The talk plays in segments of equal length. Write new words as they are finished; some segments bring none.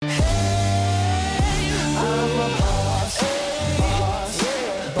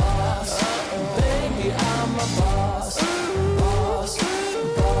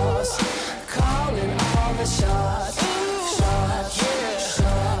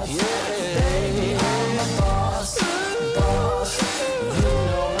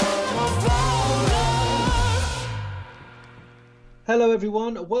Hello,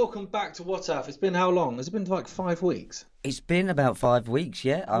 everyone. Welcome back to Wtaf. It's been how long? Has it been like 5 weeks? It's been about 5 weeks,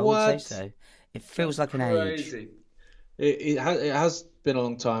 yeah, I would say What? so. It feels That's like an age. crazy. It has been a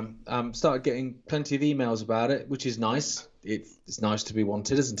long time. Started getting plenty of emails about it, which is nice. It's nice to be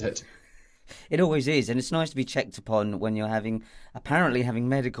wanted, isn't it? It always is, and it's nice to be checked upon when you're apparently having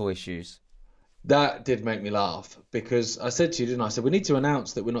medical issues. That did make me laugh because I said to you, didn't I? I said we need to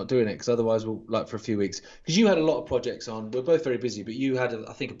announce that we're not doing it because otherwise we'll like for a few weeks. Because you had a lot of projects on. We're both very busy, but you had,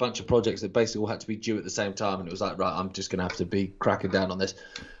 I think, a bunch of projects that basically all had to be due at the same time, and it was like, right, I'm just going to have to be cracking down on this.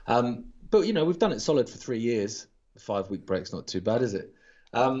 But we've done it solid for 3 years. The 5 week break's not too bad, is it?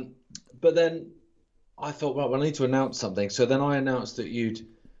 Um, but then I thought, well, I need to announce something. So then I announced that you'd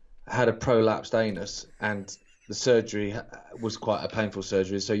had a prolapsed anus, and the surgery was quite a painful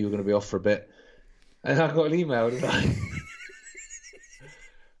surgery, so you were going to be off for a bit. And I got an email, didn't I?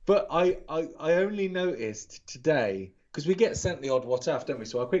 But I only noticed today because we get sent the odd WhatsApp, don't we?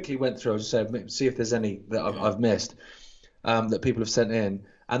 So I quickly went through. I just said, see if there's any that I've missed that people have sent in.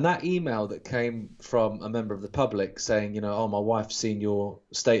 And that email that came from a member of the public saying, oh, my wife's seen your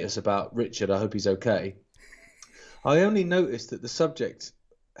status about Richard. I hope he's okay. I only noticed that the subject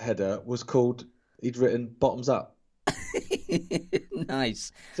header was called, he'd written bottoms up.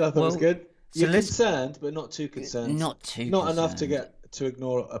 Nice. So I thought it was Well, good. so You're let's concerned, but not too concerned. not too Not enough to concerned. get to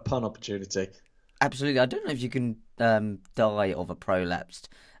ignore a pun opportunity. Absolutely, I don't know if you can die of a prolapsed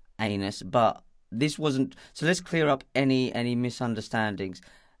anus, but this wasn't. So let's clear up any misunderstandings.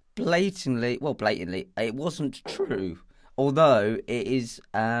 Blatantly, it wasn't true. Although it is,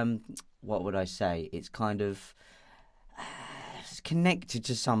 what would I say? It's kind of it's connected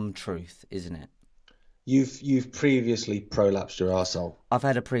to some truth, isn't it? You've previously prolapsed your arsehole. I've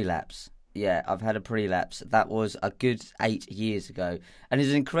had a prelapse. Yeah, I've had a prelapse. That was a good 8 years ago, and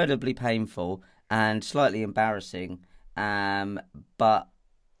it's incredibly painful and slightly embarrassing. But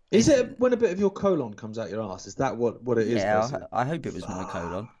Is it's it when a bit of your colon comes out your arse? Is that what it is yeah, basically? I hope it was my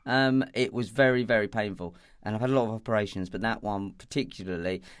colon. It was very, very painful, and I've had a lot of operations, but that one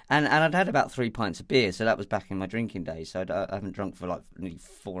particularly, and I'd had about 3 pints of beer, so that was back in my drinking days. So I haven't drunk for like nearly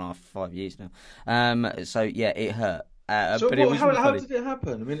 4.5, 5 years now. So yeah, it hurt, So but it was really how funny. did it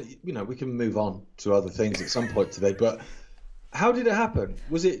happen? I mean, we can move on to other things at some point today, but how did it happen?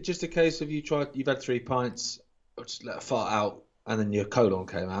 Was it just a case of you've had 3 pints, or just let a fart out, and then your colon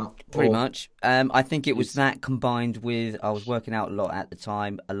came out, Pretty or much. I think it was it's that combined with I was working out a lot at the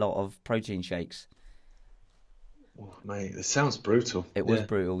time, a lot of protein shakes. oh, mate, it sounds brutal. It was Yeah.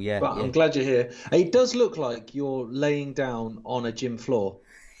 brutal. Yeah, But I'm yeah. glad you're here. It does look like you're laying down on a gym floor.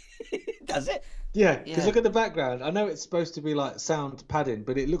 Does it? Yeah, because Yeah. look at the background. I know it's supposed to be like sound padding,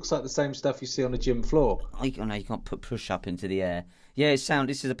 but it looks like the same stuff you see on a gym floor. I know you can't put push up into the air. Yeah, it's sound.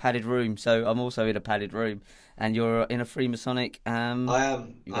 This is a padded room, so I'm also in a padded room, and you're in a Freemasonic. I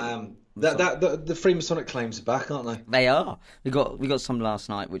am. You got I am. That some. the Freemasonic claims are back, aren't they? They are. We got some last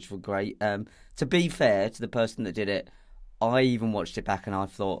night, which were great. To be fair to the person that did it, I even watched it back and I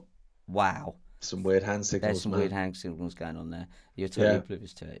thought, wow, Some weird hand there's signals, some weird man. hand signals going on there. You're totally Yeah.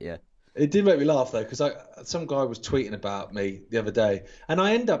 oblivious to it. Yeah. It did make me laugh though, because some guy was tweeting about me the other day, and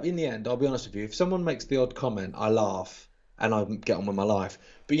I end up in the end. I'll be honest with you. If someone makes the odd comment, I laugh and I get on with my life.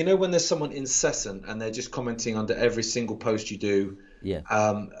 But when there's someone incessant and they're just commenting under every single post you do, Yeah.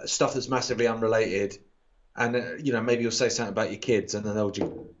 stuff that's massively unrelated, and maybe you'll say something about your kids, and then they'll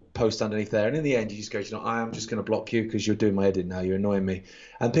just post underneath there, and in the end you just go, I am just going to block you because you're doing my head in now. You're annoying me,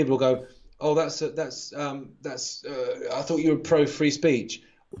 and people will go, oh, I thought you were pro free speech.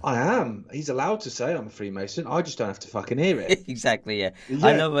 I am. He's allowed to say I'm a Freemason. I just don't have to fucking hear it. Exactly, yeah.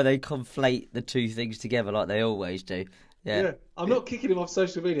 I Yeah, know where they conflate the two things together like they always do. Yeah. yeah. I'm not kicking him off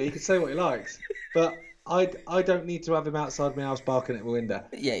social media. He can say what he likes, but I don't need to have him outside my house barking at my window.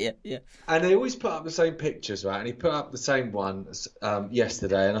 Yeah, yeah, yeah. And they always put up the same pictures, right? And he put up the same one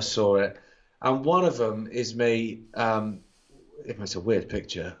yesterday, and I saw it. And one of them is me. It's a weird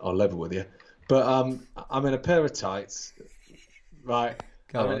picture. I'll level with you, but I'm in a pair of tights, right?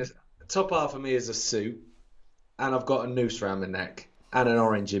 Go on. Top half of me is a suit, and I've got a noose around my neck and an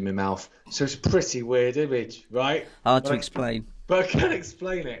orange in my mouth. So it's a pretty weird image, right? Hard to But explain. but I can't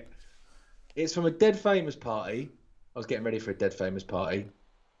explain it. It's from a dead famous party. I was getting ready for a dead famous party,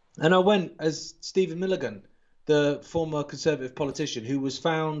 and I went as Stephen Milligan, the former Conservative politician who was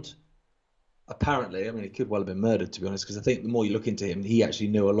found. Apparently, I mean, he could well have been murdered, to be honest, because I think the more you look into him, he actually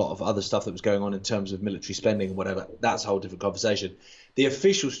knew a lot of other stuff that was going on in terms of military spending and whatever. That's a whole different conversation. The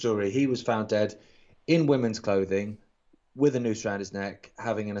official story, he was found dead in women's clothing with a noose around his neck,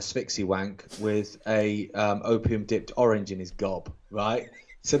 having an asphyxie wank with a opium dipped orange in his gob, right?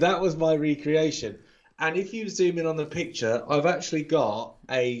 So that was my recreation. And if you zoom in on the picture, I've actually got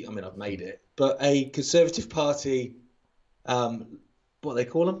I mean, I've made it, but a Conservative Party, um, what they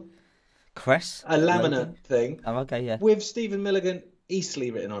call them, Crest a laminate logo. thing Oh, okay, yeah. with Stephen Milligan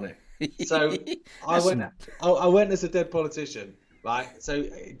Eastleigh written on it. So I That's went, I went as a dead politician, right? So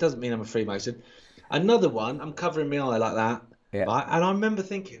it doesn't mean I'm a Freemason. Another one, I'm covering my eye like that, yeah. right? And I remember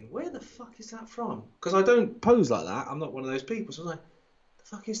thinking, where the fuck is that from? Because I don't pose like that. I'm not one of those people. So I was like, the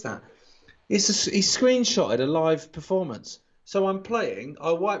fuck is that? He screenshotted a live performance. So I'm playing,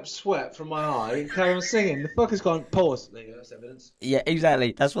 I wipe sweat from my eye and carry on singing. The fucker's gone, pause. There you go, that's evidence. Yeah,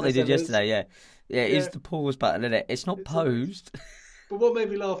 exactly. That's what they That's did evidence. yesterday. Yeah, yeah. It is Yeah, the pause button, isn't it? It's not it's evidence. posed. But what made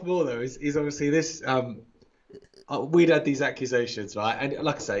me laugh more though is obviously this. We'd had these accusations, right? And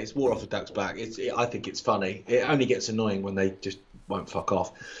like I say, it's war off a duck's back. I think it's funny. It only gets annoying when they just won't fuck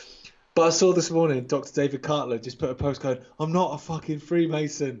off. But I saw this morning Dr. David Cartler just put a post going, "I'm not a fucking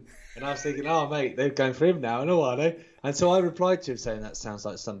Freemason," and I was thinking, "Oh mate, they're going for him now, I know, are they?" And so I replied to him saying that sounds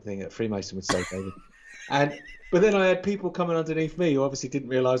like something that Freemason would say, David. And but then I had people coming underneath me who obviously didn't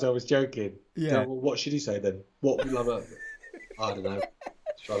realise I was joking. Yeah. Well, what should he say then? What would love a? I don't know.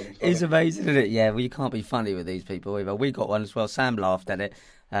 Trying to be It's funny. amazing, isn't it? Yeah, well, you can't be funny with these people either. We got one as well. Sam laughed at it.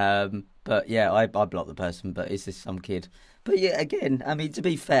 But yeah, I blocked the person, but it's just some kid. But yeah, again, I mean, to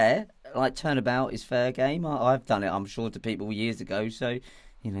be fair, like turnabout is fair game. I've done it, I'm sure, to people years ago. So,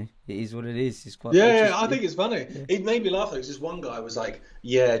 you know, it is what it is. It's quite. Yeah, Just, I think it's funny. yeah. It made me laugh though, because this one guy was like,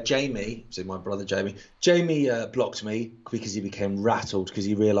 "Yeah, Jamie, so my brother Jamie, Jamie blocked me because he became rattled because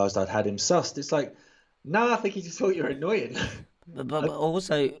he realised I'd had him sussed." It's like, no, I think he just thought you were annoying. But I,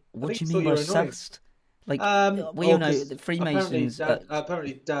 also, I what think do he you thought mean you by were annoying. sussed? Like, we all Oh, know because the Freemasons.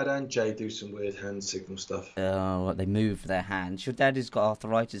 apparently Dad and Jay do some weird hand signal stuff. They move their hands. Your dad has got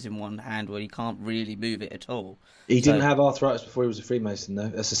arthritis in one hand where he can't really move it at all. He didn't So, have arthritis before he was a Freemason, though.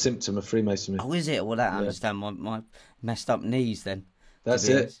 That's a symptom of Freemasonry. oh, is it? Well, I Yeah, understand my messed up knees then, to that's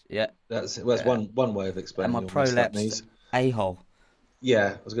be it. honest. Yeah. That's one way of And explaining my your messed up prolapsed knees. a-hole.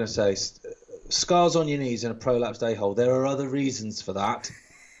 Yeah, I was going to say scars on your knees and a prolapsed a-hole. There are other reasons for that.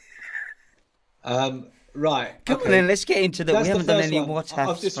 Right. Come on Okay. then, let's get into that. We That's the haven't done first any one.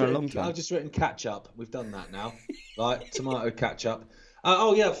 Wtafs for a long time. I've just written catch up. We've done that now. Right. Tomato catch up.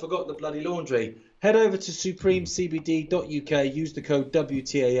 Oh yeah, I forgot the bloody laundry. Head over to supremecbd.uk, use the code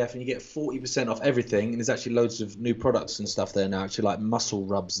WTAF, and you get 40% off everything. And there's actually loads of new products and stuff there now, actually like muscle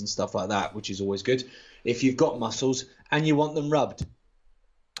rubs and stuff like that, which is always good if you've got muscles and you want them rubbed.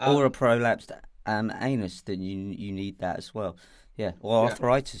 Or a Um, prolapsed anus, then you need that as well. Yeah. Or yeah.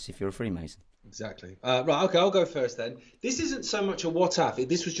 arthritis if you're a Freemason. Exactly. Right, okay, I'll go first then. This isn't so much a Wtaf,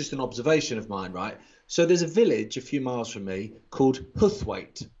 this was just an observation of mine, right? So there's a village a few miles from me called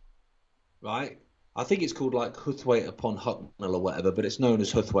Huthwaite, right? I think it's called like Huthwaite upon Hucknall or whatever, but it's known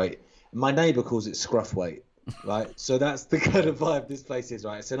as Huthwaite. My neighbour calls it Scruffwaite, right? So that's the kind of vibe this place is,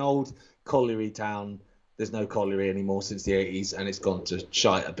 right? It's an old colliery town. There's no colliery anymore since the 80s, and it's gone to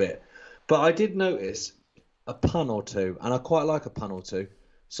shite a bit. But I did notice a pun or two, and I quite like a pun or two.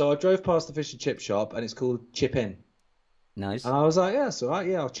 So I drove past the fish and chip shop, and it's called Chip In. Nice. And I was like, yeah, that's all right.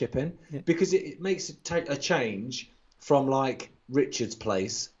 Yeah, I'll chip in. Yeah. Because it makes it take a change from like Richard's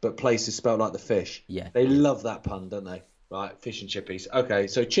Place, but place is spelled like the fish. Yeah. They love that pun, don't they? Right, fish and chippies. Okay,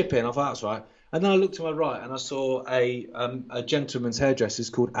 so chip in, I thought that's right. And then I looked to my right and I saw a gentleman's hairdresser's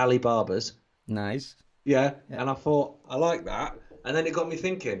called Ali Barber's. Nice. Yeah, Yeah. and I thought, I like that. And then it got me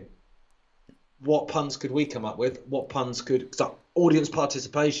thinking, what puns could we come up with? What puns could, so audience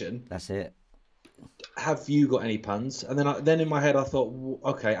participation, That's it. have you got any puns? And then in my head I thought,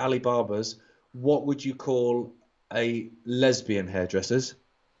 okay, Ali Barber's, what would you call a lesbian hairdresser's?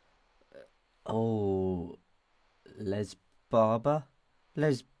 Oh, Les Barber?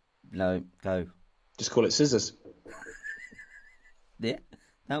 Les. No, go. Just call it scissors. Yeah,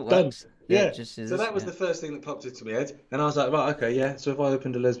 that Done. works. Yeah, Yeah. just So that was yeah. the first thing that popped into my head, and I was like, right, okay, yeah. So if I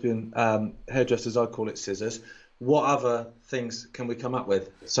opened a lesbian hairdresser's, I'd call it scissors. What other things can we come up with?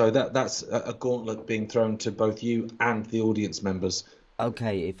 So that's a gauntlet being thrown to both you and the audience members.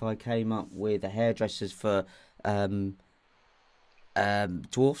 Okay, if I came up with a hairdressers for um,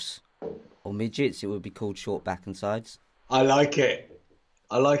 dwarfs or midgets, it would be called short back and sides. I like it.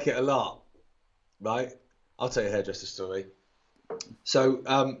 I like it a lot. Right? I'll tell you a hairdresser story. So,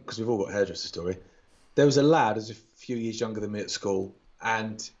 because we've all got a hairdresser story. There was a lad who's a few years younger than me at school,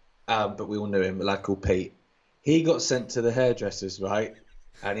 and but we all knew him, a lad called Pete. He got sent to the hairdressers, right?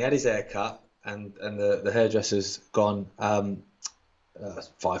 And he had his hair cut, and the hairdresser's gone, £5,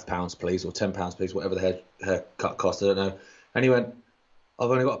 please, or £10, please, whatever the haircut cost, I don't know. And he went,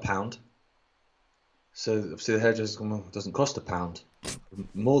 I've only got £1. So obviously the hairdresser's gone, well, it doesn't cost £1,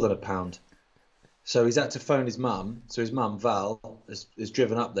 more than £1. So he's had to phone his mum. So his mum, Val, has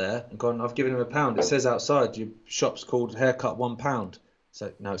driven up there and gone, I've given him £1. It says outside your shop's called Haircut £1.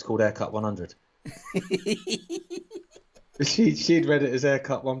 So no, it's called Haircut 100. She'd read it as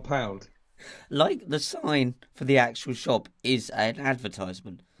Haircut £1. Like the sign for the actual shop is an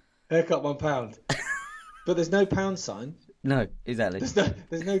advertisement. Haircut £1. But there's no pound sign. No, exactly.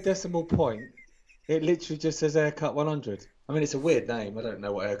 There's no decimal point. It literally just says Haircut 100. I mean, it's a weird name. I don't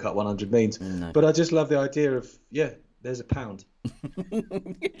know what Haircut 100 means. No. But I just love the idea of, yeah, there's £1.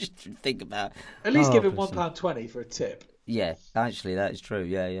 Just think about At least give him bless £1.20 for a tip. Yeah, actually, that is true.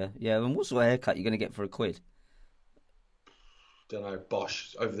 Yeah. And what sort of haircut you going to get for £1? Don't know,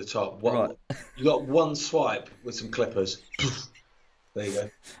 Bosch, over the top. Right. You got one swipe with some clippers. There you go.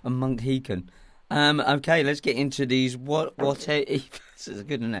 A Monkhegan. Okay, let's get into these. This is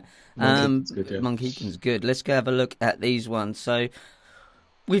good, isn't it? Monkhegan's good, yeah. Monkhegan's good. Let's go have a look at these ones. So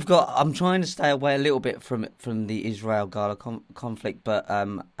we've got. I'm trying to stay away a little bit from the Israel-Gaza conflict, but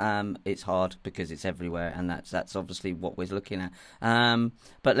it's hard because it's everywhere, and that's obviously what we're looking at.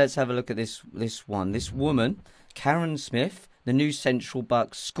 But let's have a look at this one. This woman, Karen Smith, the new Central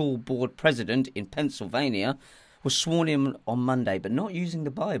Bucks School Board president in Pennsylvania, was sworn in on Monday, but not using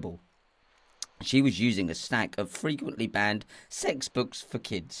the Bible. She was using a stack of frequently banned sex books for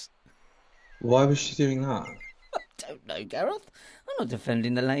kids. Why was she doing that? I don't know, Gareth. I'm not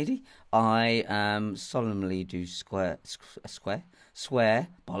defending the lady. I solemnly do swear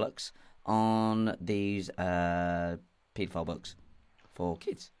bollocks on these paedophile books for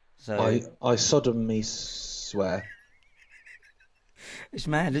kids. So I sodomly swear. It's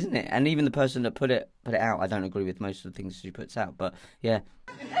mad, isn't it? And even the person that put it out, I don't agree with most of the things she puts out. But yeah.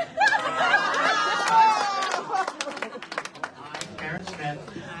 Karen Smith,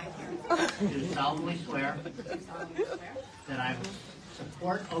 do solemnly swear that I will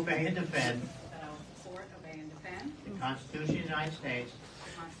support, obey, and defend the Constitution of the United States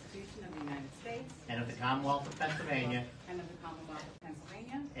and of the Commonwealth of Pennsylvania,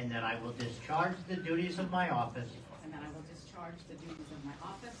 and that I will discharge the duties of my office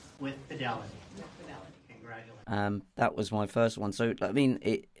with fidelity. Congratulations. That was my first one. So I mean,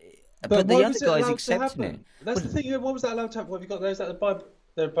 but the other guy's accepting it. That's the thing. What was that allowed to happen? What have you got there? Is that the Bible?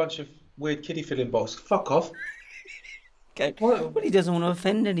 They're a bunch of weird kiddie filling box. Fuck off. Okay. Well, he doesn't want to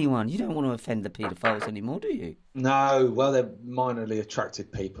offend anyone. You don't want to offend the paedophiles anymore, do you? No. Well, they're minorly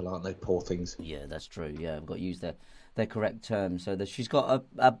attracted people, aren't they? Poor things. Yeah, that's true. Yeah, I've got to use their correct term. So that she's got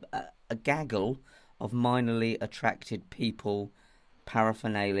a gaggle of minorly attracted people,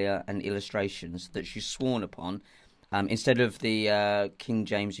 paraphernalia, and illustrations that she's sworn upon. Instead of the King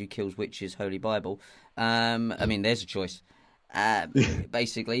James who kills witches Holy Bible. I mean, there's a choice.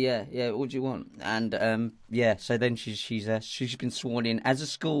 Basically, yeah. What do you want? And so then she's been sworn in as a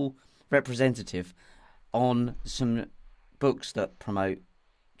school representative on some books that promote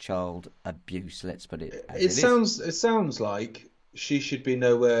child abuse. Let's put it. It sounds like she should be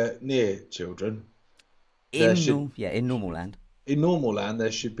nowhere near children. In normal land. In normal land,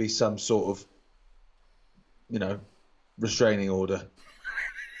 there should be some sort of, restraining order,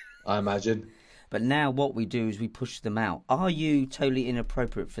 I imagine. But now what we do is we push them out. Are you totally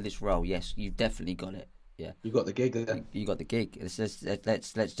inappropriate for this role? Yes, you've definitely got it. Yeah, you got the gig there. You got the gig. Let's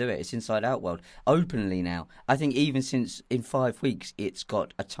do it. It's Inside Out World openly now. I think even since in 5 weeks, it's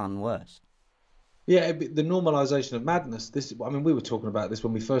got a ton worse. Yeah, the normalisation of madness. We were talking about this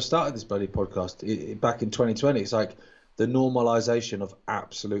when we first started this bloody podcast back in 2020. It's like the normalisation of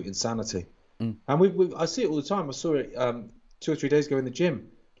absolute insanity. And I see it all the time. I saw it 2 or 3 days ago in the gym.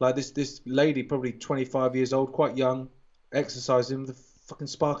 Like this lady, probably 25 years old, quite young, exercising with a fucking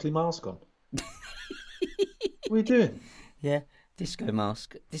sparkly mask on. What are you doing? Yeah, disco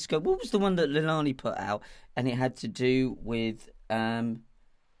mask. Disco. What was the one that Lilani put out? And it had to do with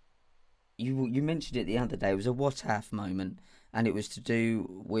you mentioned it the other day. It was a Wtaf moment, and it was to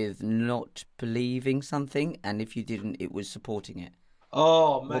do with not believing something, and if you didn't, it was supporting it.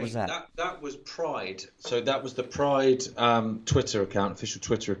 Oh, mate, what was that? That was Pride. So that was the Pride Twitter account, official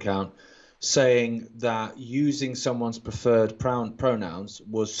Twitter account, saying that using someone's preferred pronouns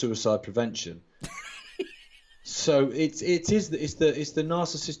was suicide prevention. So it's the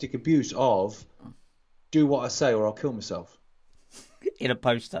narcissistic abuse of do what I say or I'll kill myself. In a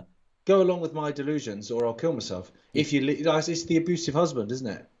poster. Go along with my delusions or I'll kill myself. If you, it's the abusive husband, isn't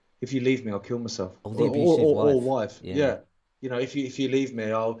it? If you leave me, I'll kill myself. Or the abusive wife. Or wife. Yeah. If you leave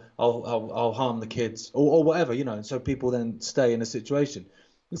me, I'll harm the kids or whatever. And so people then stay in a situation.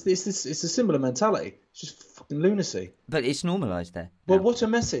 It's a similar mentality. It's just fucking lunacy. But it's normalised there. Well, what a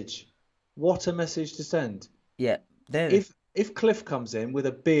message! What a message to send. Yeah. if Cliff comes in with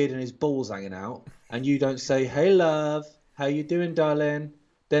a beard and his balls hanging out, and you don't say, "Hey, love, how you doing, darling?"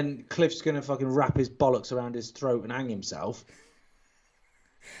 then Cliff's gonna fucking wrap his bollocks around his throat and hang himself.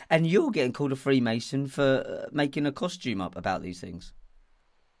 And you're getting called a Freemason for making a costume up about these things.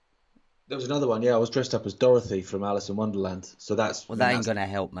 There was another one. Yeah, I was dressed up as Dorothy from Alice in Wonderland. So that's Well, that ain't going to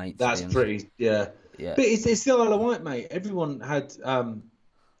help, mate. that's pretty. Yeah. Yeah. But it's the Isle of Wight, mate. Everyone had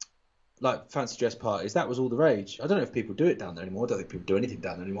like fancy dress parties. That was all the rage. I don't know if people do it down there anymore. I don't think people do anything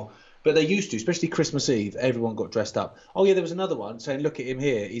down there anymore. But they used to, especially Christmas Eve. Everyone got dressed up. Oh yeah, there was another one saying, "Look at him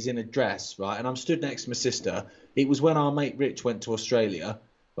here. He's in a dress, right?" And I'm stood next to my sister. It was when our mate Rich went to Australia,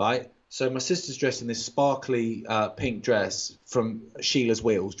 right? So my sister's dressed in this sparkly pink dress from Sheila's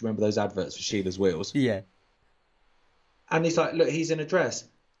Wheels. Do you remember those adverts for Sheila's Wheels? Yeah. And he's like, "Look, he's in a dress.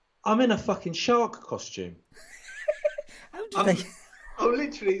 I'm in a fucking shark costume." How did they? I'm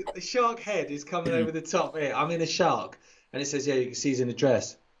literally, the shark head is coming over the top here. I'm in a shark. And it says, yeah, you can see he's in a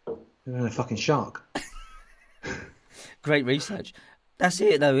dress. I'm in a fucking shark. Great research. That's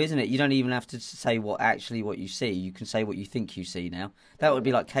it, though, isn't it? You don't even have to say what you see. You can say what you think you see now. That would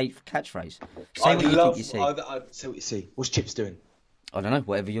be like catchphrase. Say what you think you see. Say what you see. What's Chips doing? I don't know.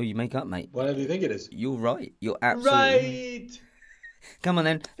 Whatever you make up, mate. Whatever you think it is. You're right. You're absolutely right. Come on,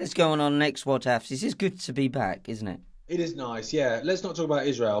 then. Let's go on next Wtaf. This is good to be back, isn't it? It is nice, yeah. Let's not talk about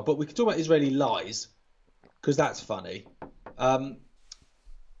Israel, but we can talk about Israeli lies, because that's funny.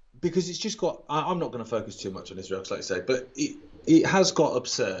 Because it's just got... I'm not going to focus too much on Israel, like I say, but it has got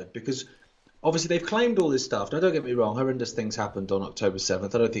absurd, because obviously they've claimed all this stuff. Now, don't get me wrong, horrendous things happened on October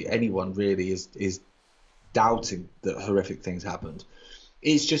 7th. I don't think anyone really is doubting that horrific things happened.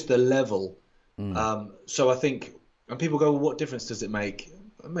 It's just the level. So I think... And people go, well, what difference does it make?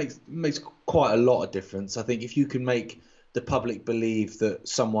 It makes quite a lot of difference. I think if you can make the public believe that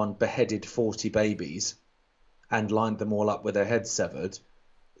someone beheaded 40 babies and lined them all up with their heads severed,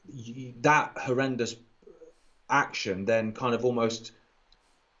 that horrendous action then kind of almost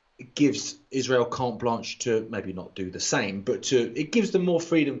gives Israel carte blanche to maybe not do the same, but it gives them more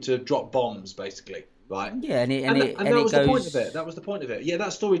freedom to drop bombs, basically, right? Yeah, and that was the point of it. That was the point of it. Yeah,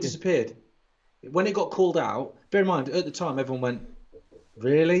 that story disappeared. When it got called out, bear in mind, at the time, everyone went,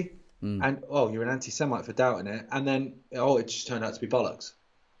 really? And, oh, you're an anti-Semite for doubting it. And then, oh, it just turned out to be bollocks.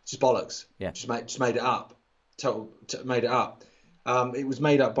 Just bollocks. Yeah. Just made it up. Made it up. It was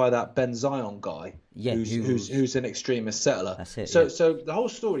made up by that Ben Zion guy, who's an extremist settler. That's it. So the whole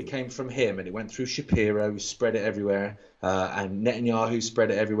story came from him, and it went through Shapiro, who spread it everywhere, and Netanyahu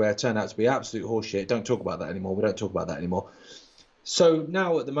spread it everywhere. It turned out to be absolute horseshit. Don't talk about that anymore. We don't talk about that anymore. So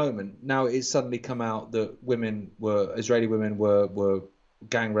now at the moment, it's suddenly come out that Israeli women were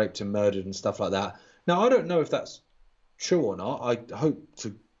gang raped and murdered and stuff like that. Now, I don't know if that's true or not. I hope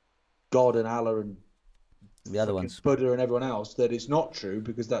to God and Allah and the other ones, Buddha and everyone else, that it's not true,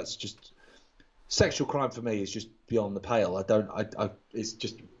 because that's just sexual crime for me is just beyond the pale. It's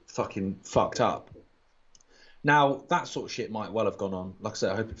just fucking fucked up. Now, that sort of shit might well have gone on. Like I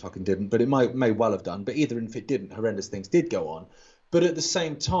said, I hope it fucking didn't, but it may well have done. But even if it didn't, horrendous things did go on. But at the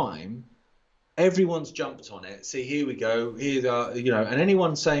same time, everyone's jumped on it. See, here we go. Here, and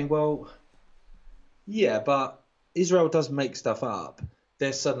anyone saying, well, yeah, but Israel does make stuff up,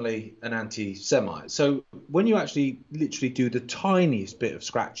 they're suddenly an anti-Semite. So when you actually literally do the tiniest bit of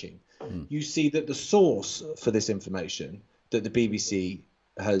scratching, you see that the source for this information that the BBC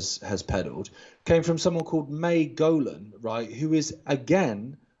has peddled came from someone called May Golan, right, who is,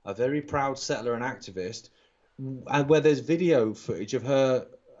 again, a very proud settler and activist, and where there's video footage of her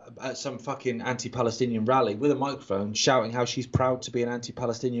at some fucking anti-Palestinian rally with a microphone shouting how she's proud to be an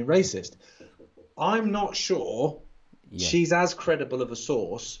anti-Palestinian racist. I'm not sure she's as credible of a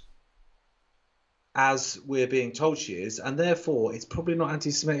source as we're being told she is, and therefore it's probably not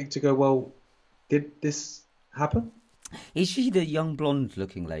anti-Semitic to go, well, did this happen? Is she the young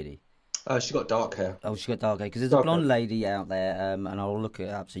blonde-looking lady? She got dark hair. Oh, she got dark hair, because there's a blonde lady out there, and I'll look it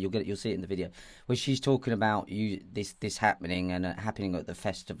up so you'll see it in the video, where she's talking about this happening and happening at the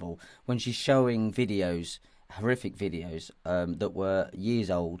festival, when she's showing videos, horrific videos, that were years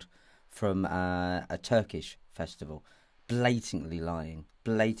old from a Turkish festival, blatantly lying,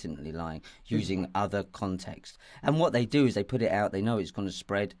 using other context. And what they do is they put it out, they know it's going to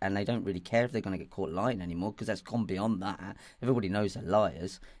spread, and they don't really care if they're going to get caught lying anymore, because that's gone beyond that. Everybody knows they're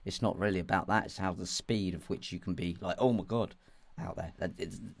liars. It's not really about that. It's how the speed of which you can be like, oh my God, out there.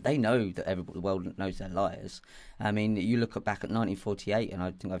 They know that the world knows they're liars. I mean, you look back at 1948, and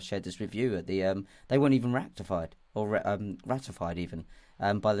I think I've shared this with you, at they weren't even ratified even.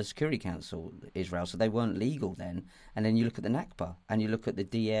 by the Security Council, Israel, so they weren't legal then. And then you look at the Nakba, and you look at the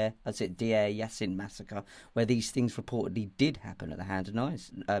Deir Yassin massacre, where these things reportedly did happen at the hands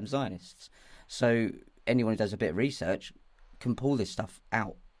of Zionists. So anyone who does a bit of research can pull this stuff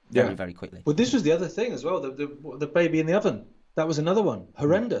out very, very quickly. Well, this was the other thing as well, the baby in the oven. That was another one.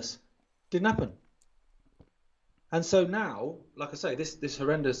 Horrendous. Didn't happen. And so now, like I say, this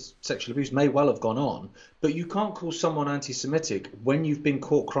horrendous sexual abuse may well have gone on, but you can't call someone anti-Semitic when you've been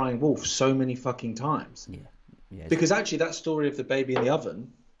caught crying wolf so many fucking times. Yeah, because actually that story of the baby in the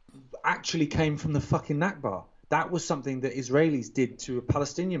oven actually came from the fucking Nakba. That was something that Israelis did to a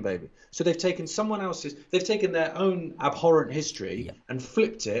Palestinian baby. So they've taken they've taken their own abhorrent history and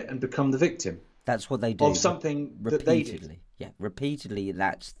flipped it and become the victim. That's what they do. Of something that they did. Yeah, repeatedly,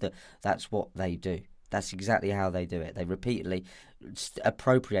 that's what they do. That's exactly how they do it. They repeatedly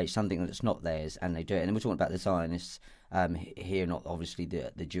appropriate something that's not theirs, and they do it. And we're talking about the Zionists here, not obviously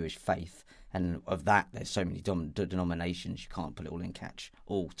the Jewish faith. And of that, there's so many denominations, you can't put it all in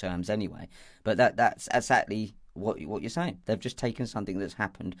catch-all terms anyway. But that's exactly what you're saying. They've just taken something that's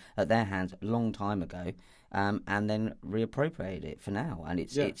happened at their hands a long time ago, and then reappropriated it for now. And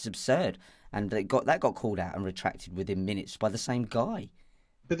it's absurd. And that got called out and retracted within minutes by the same guy.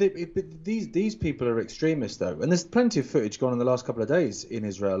 But these people are extremists, though, and there's plenty of footage gone in the last couple of days in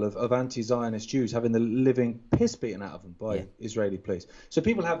Israel of anti-Zionist Jews having the living piss beaten out of them by Israeli police. So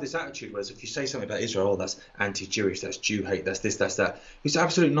people have this attitude, whereas if you say something about Israel, that's anti-Jewish, that's Jew hate, that's this, that's that. It's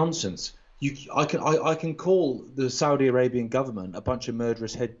absolute nonsense. I can call the Saudi Arabian government a bunch of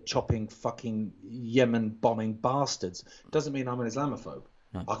murderous, head-chopping, fucking Yemen-bombing bastards. Doesn't mean I'm an Islamophobe.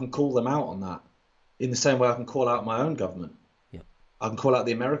 No. I can call them out on that in the same way I can call out my own government. I can call out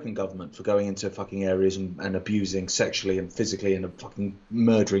the American government for going into fucking areas and abusing sexually and physically and fucking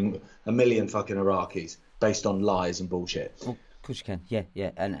murdering a million fucking Iraqis based on lies and bullshit. Well, of course you can. Yeah.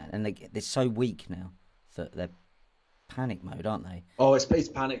 And they're so weak now that they're panic mode, aren't they? Oh, it's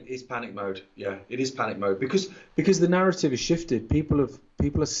panic mode. Yeah, it is panic mode because the narrative has shifted. People are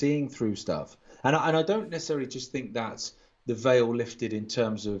seeing through stuff, and I don't necessarily just think that's the veil lifted in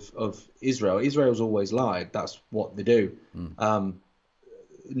terms of Israel. Israel's always lied. That's what they do.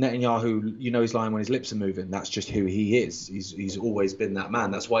 Netanyahu, he's lying when his lips are moving. That's just who he is. He's always been that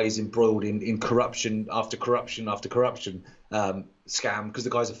man. That's why he's embroiled in corruption after corruption after corruption scam, because the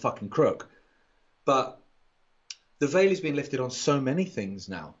guy's a fucking crook. But the veil has been lifted on so many things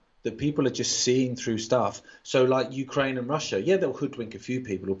now that people are just seeing through stuff. So like Ukraine and Russia, they'll hoodwink a few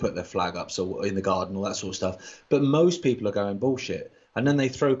people who put their flag up in the garden, all that sort of stuff. But most people are going bullshit. And then they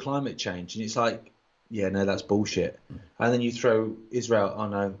throw climate change, and it's like, yeah, no, that's bullshit. And then you throw Israel, oh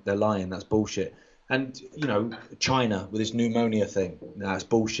no, they're lying, that's bullshit. And, China with this pneumonia thing, that's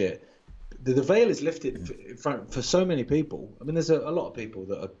bullshit. The veil is lifted for so many people. I mean, there's a lot of people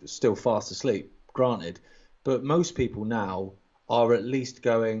that are still fast asleep, granted. But most people now are at least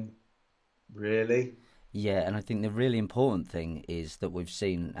going, really? Yeah, and I think the really important thing is that we've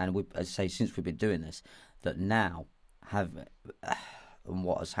seen, and as I say, since we've been doing this, that now and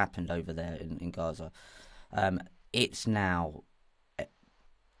what has happened over there in Gaza, it's now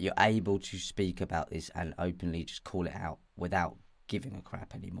you're able to speak about this and openly just call it out without giving a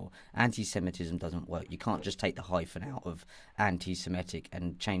crap anymore. Anti-Semitism doesn't work. You can't just take the hyphen out of anti-Semitic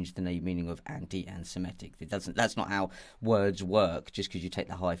and change the meaning of anti-and Semitic. It doesn't. That's not how words work. Just because you take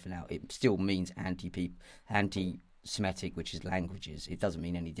the hyphen out, it still means anti-Semitic, which is languages. It doesn't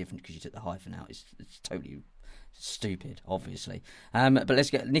mean any different because you took the hyphen out. It's totally stupid, obviously. But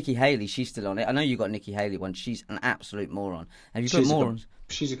let's get Nikki Haley. She's still on it. I know you got Nikki Haley one. She's an absolute moron. Have you got morons?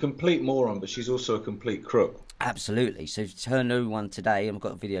 She's a complete moron, but she's also a complete crook. Absolutely. So it's her new one today, and I've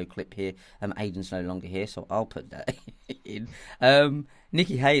got a video clip here. Aidan's no longer here, so I'll put that in.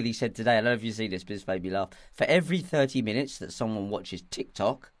 Nikki Haley said today, I don't know if you see this, but this made me laugh. For every 30 minutes that someone watches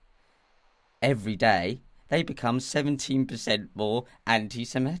TikTok every day, they become 17% more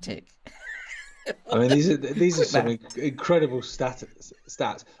anti-Semitic. I mean, these are some incredible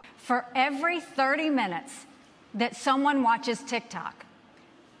stats. For every 30 minutes that someone watches TikTok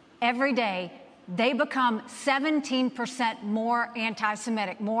every day, they become 17% more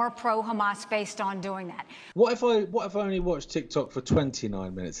anti-Semitic, more pro-Hamas based on doing that. What if I only watch TikTok for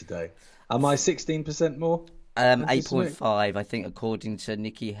 29 minutes a day? Am I 16% more? 8.5, I think, according to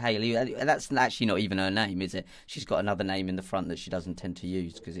Nikki Haley. That's actually not even her name, is it? She's got another name in the front that she doesn't tend to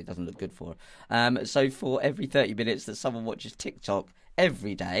use because it doesn't look good for her. So for every 30 minutes that someone watches TikTok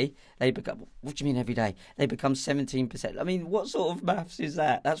every day, they become... What do you mean every day? They become 17%. I mean, what sort of maths is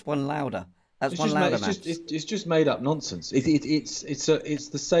that? That's one louder. It's just made up nonsense. It's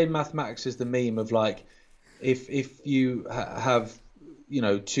the same mathematics as the meme of like, if you have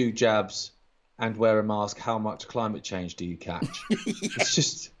 2 jabs and wear a mask, how much climate change do you catch? It's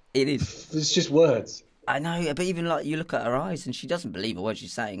just It is. it's just words. I know, but even like you look at her eyes, and she doesn't believe a word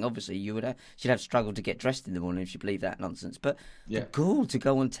she's saying. Obviously, she'd have struggled to get dressed in the morning if she believed that nonsense. But the gall to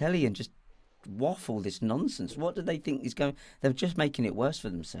go on telly and just waffle this nonsense. What do they think is going? They're just making it worse for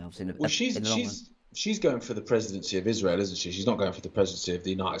themselves. In the long run. She's going for the presidency of Israel, isn't she? She's not going for the presidency of the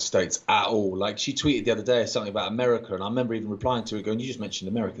United States at all. Like, she tweeted the other day something about America, and I remember even replying to her going, "You just mentioned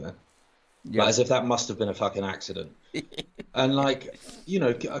America then." Yeah. Like, as if that must have been a fucking accident. And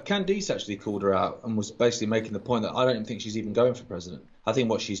Candice actually called her out and was basically making the point that I don't even think she's even going for president. I think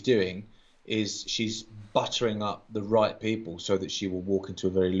what she's doing is she's buttering up the right people so that she will walk into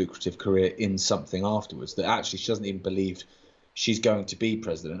a very lucrative career in something afterwards, that actually she doesn't even believe she's going to be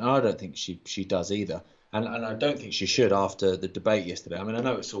president. And I don't think she does either. And I don't think she should after the debate yesterday. I mean, I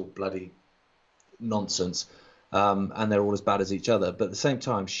know it's all bloody nonsense, and they're all as bad as each other. But at the same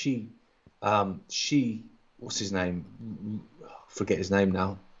time, she what's his name? Forget his name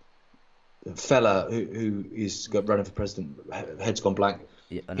now. The fella who is running for president, head's gone blank.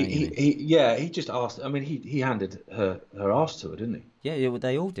 Yeah, I know he just asked. I mean, he handed her ass to her, didn't he? Yeah, well,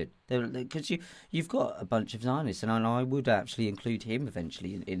 they all did. Because you've got a bunch of Zionists, and I would actually include him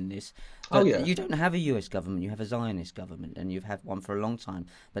eventually in this. But you don't have a US government; you have a Zionist government, and you've had one for a long time.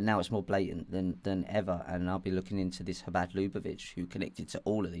 But now it's more blatant than ever. And I'll be looking into this Chabad Lubavitch, who connected to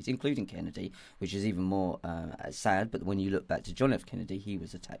all of these, including Kennedy, which is even more sad. But when you look back to John F. Kennedy, he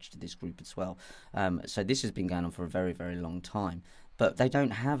was attached to this group as well. So this has been going on for a very, very long time. But they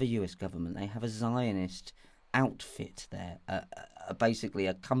don't have a US government; they have a Zionist outfit there, basically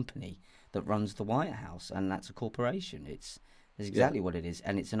a company that runs the White House, and that's a corporation. That's exactly what it is,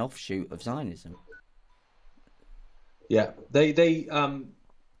 and it's an offshoot of Zionism. Yeah, they that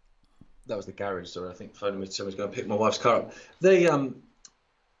was the garage. Sorry, I think phoning me. Someone's going to pick my wife's car up.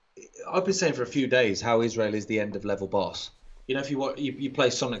 I've been saying for a few days how Israel is the end of level boss. You know, if you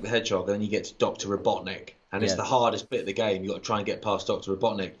play Sonic the Hedgehog and then you get to Dr. Robotnik, and it's the hardest bit of the game. You've got to try and get past Dr.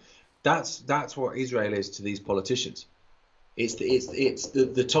 Robotnik. That's what Israel is to these politicians. It's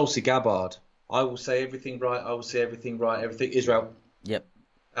the Tulsi Gabbard. I will say everything right. I will say everything right. Everything Israel. Yep.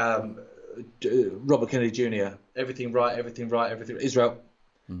 Robert Kennedy Jr. Everything right. Everything right. Everything Israel.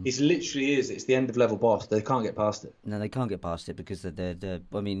 Mm-hmm. It literally is. It's the end of level boss. They can't get past it. No, they can't get past it because they're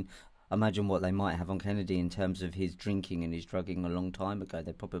I mean, imagine what they might have on Kennedy in terms of his drinking and his drugging a long time ago.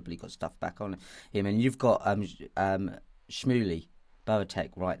 They've probably got stuff back on him. And you've got Shmuley Boateng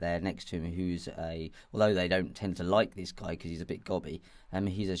right there next to him, who's although they don't tend to like this guy because he's a bit gobby,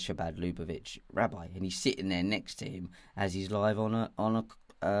 he's a Chabad Lubavitch rabbi, and he's sitting there next to him as he's live on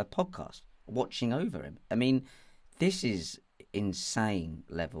a podcast, watching over him. I mean, this is insane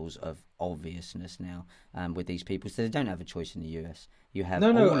levels of obviousness now with these people. So they don't have a choice in the US. You have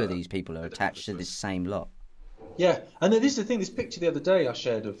all of these people are attached to this same lot. Yeah, and then this is the thing, this picture the other day I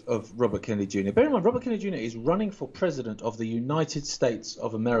shared of Robert Kennedy Jr. Bear in mind, Robert Kennedy Jr. is running for president of the United States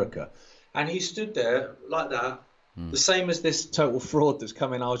of America. And he stood there like that, the same as this total fraud that's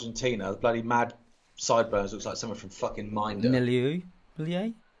come in Argentina, the bloody mad sideburns, looks like someone from fucking Minder. Milieu?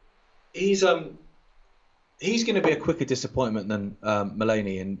 He's going to be a quicker disappointment than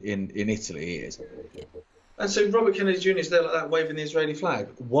Meloni in Italy, he is. And so Robert Kennedy Jr. is there like that, waving the Israeli flag,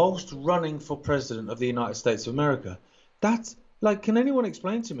 whilst running for president of the United States of America. That's like, can anyone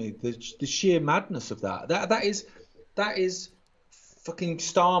explain to me the sheer madness of that? That is fucking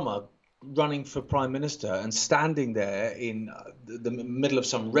Starmer running for prime minister and standing there in the middle of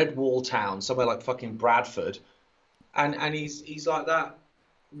some red wall town, somewhere like fucking Bradford, and he's like that,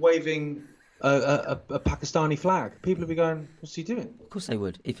 waving a Pakistani flag. People would be going, what's he doing? Of course they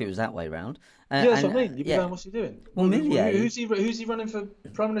would, if it was that way round. That's what I mean. You'd be going, what's he doing? Well, who's he running for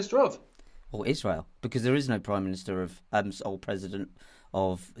prime minister of? Well, Israel, because there is no prime minister of or president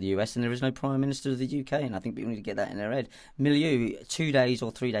of the US, and there is no prime minister of the UK, and I think people need to get that in their head. Milieu, 2 days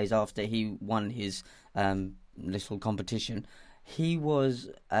or 3 days after he won his little competition, he was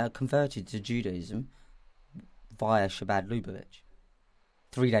converted to Judaism via Chabad Lubavitch.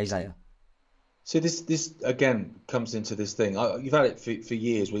 3 days later. So this again comes into this thing. You've had it for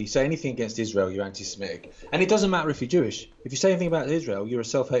years where you say anything against Israel, you're anti-Semitic, and it doesn't matter if you're Jewish. If you say anything about Israel, you're a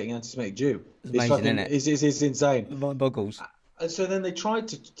self-hating anti-Semitic Jew. It's amazing, isn't it? It's insane. The mind boggles. And so then they tried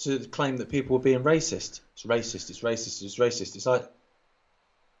to claim that people were being racist. It's racist. It's racist. It's racist. It's like,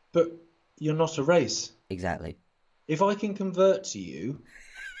 but you're not a race. Exactly. If I can convert to you,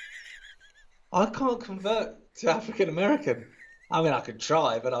 I can't convert to African American. I mean, I could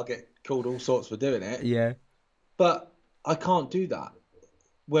try, but I'll get called all sorts for doing it. Yeah. But I can't do that.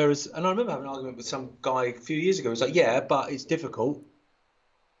 Whereas, and I remember having an argument with some guy a few years ago. He was like, yeah, but it's difficult.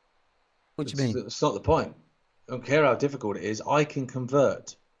 What do you mean? It's not the point. I don't care how difficult it is. I can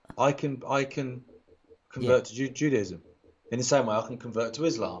convert. I can convert to Judaism. In the same way, I can convert to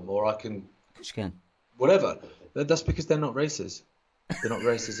Islam, or I can. Of course you can. Whatever. That's because they're not races. They're not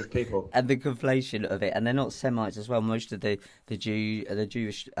races of people. And the conflation of it, and they're not Semites as well. Most of the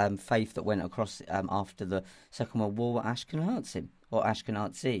Jewish faith that went across after the Second World War were Ashkenazim or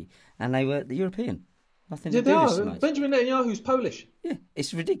Ashkenazi, and they were European. Nothing to do with Semites. Benjamin Netanyahu's Polish. Yeah,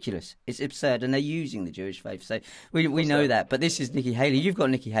 it's ridiculous. It's absurd, and they're using the Jewish faith. So we know that. But this is Nikki Haley. You've got a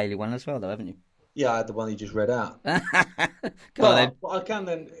Nikki Haley one as well, though, haven't you? Yeah, I had the one you just read out. Go on, then. I can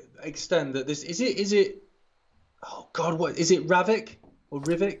then extend that. Is it? Oh God, what is it? Ravik or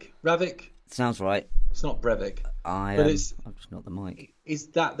Rivik? Ravik. Sounds right. It's not Brevik. But it's not the mic. Is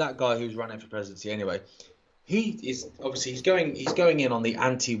that guy who's running for presidency anyway? He is obviously he's going in on the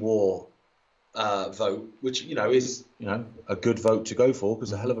anti-war vote, which is a good vote to go for,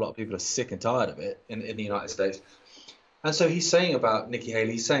 because a hell of a lot of people are sick and tired of it in the United States. And so he's saying about Nikki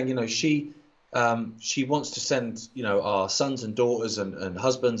Haley, he's saying she wants to send our sons and daughters and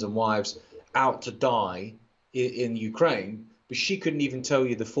husbands and wives out to die in Ukraine, but she couldn't even tell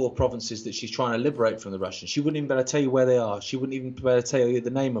you the 4 provinces that she's trying to liberate from the Russians. She wouldn't even be able to tell you where they are. She wouldn't even be able to tell you the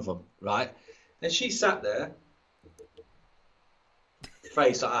name of them, right? And she sat there,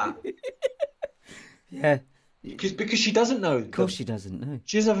 face like that. Yeah. Because she doesn't know. Of course she doesn't know.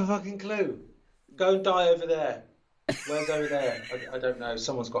 She doesn't have a fucking clue. Go and die over there. Where's over there? I don't know.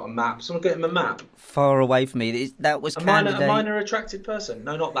 Someone's got a map. Someone get him a map. Far away from me. That was a candidate. minor attracted person.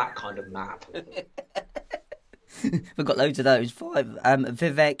 No, not that kind of map. We've got loads of those. 5.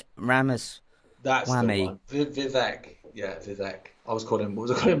 Vivek Ramas. That's Whammy. The one. Vivek. Yeah, Vivek. I was calling him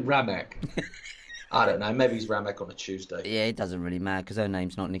Ramek. I don't know. Maybe he's Ramek on a Tuesday. Yeah, it doesn't really matter because her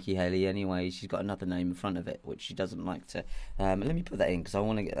name's not Nikki Haley anyway. She's got another name in front of it, which she doesn't like to. Let me put that in because I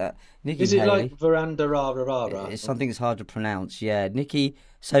want to get that. Nikki Is it Haley, like Veranda Rara? It's something that's hard to pronounce. Yeah, Nikki.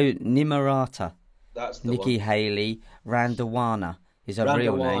 So Nimarata. That's the Nikki one. Haley Randawana is her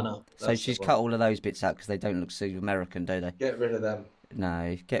real name. So she's cut all of those bits out because they don't look so American, do they? Get rid of them.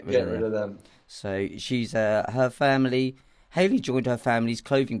 No, get rid of them. So she's her family. Haley joined her family's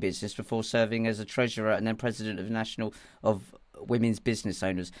clothing business before serving as a treasurer and then president of National of Women's Business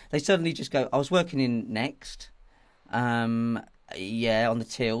Owners. They suddenly just go, I was working in Next, on the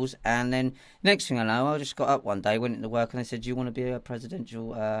tills, and then next thing I know, I just got up one day, went into work, and they said, do you want to be a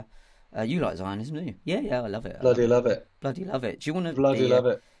presidential, you like Zionism, do you? Yeah, I love it. Bloody love it. Bloody love it. Do you want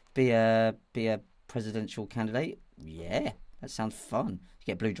to be a presidential candidate? Yeah, that sounds fun. You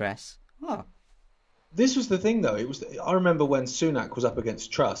get a blue dress. Oh. This was the thing, though. I remember when Sunak was up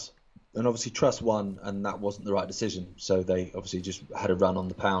against Truss, and obviously Truss won, and that wasn't the right decision. So they obviously just had a run on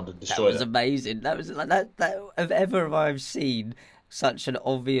the pound and destroyed it. That was amazing. That was like that. Have I've seen such an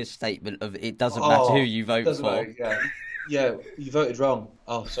obvious statement of it doesn't matter who you vote for. Matter, yeah, you voted wrong.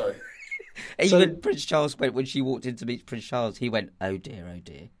 Oh, sorry. Even Prince Charles went when she walked in to meet Prince Charles. He went, "Oh dear, oh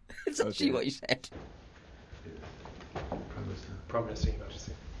dear." That's actually what he said. Prime Minister, Your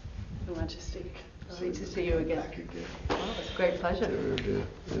Majesty. Your Majesty. Lovely to see you again. Oh, it's a great pleasure.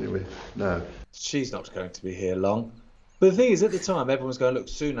 Anyway, no. She's not going to be here long. But the thing is, at the time, everyone was going, look,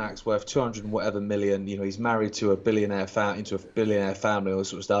 Sunak's worth 200 and whatever million. He's married to a billionaire into a billionaire family, all this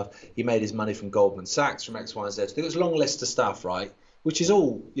sort of stuff. He made his money from Goldman Sachs, from X, Y, and Z. So there was a long list of stuff, right? Which is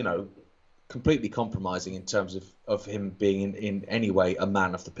all, completely compromising in terms of him being in any way a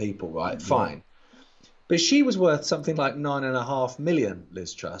man of the people, right? Mm-hmm. Fine. But she was worth something like 9.5 million,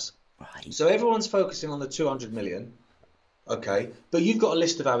 Liz Truss. Right. So everyone's focusing on the 200 million, okay, but you've got a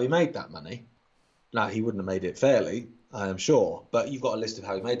list of how he made that money. Now, he wouldn't have made it fairly, I am sure, but you've got a list of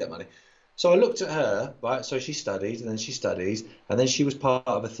how he made that money. So I looked at her, right, so she studied, and then she studies, and then she was part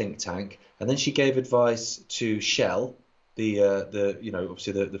of a think tank, and then she gave advice to Shell,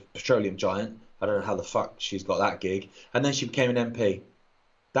 obviously the petroleum giant. I don't know how the fuck she's got that gig. And then she became an MP.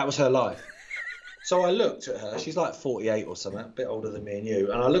 That was her life. So I looked at her, she's like 48 or something, a bit older than me and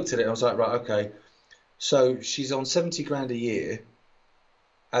you. And I looked at it and I was like, right, okay. So she's on 70 grand a year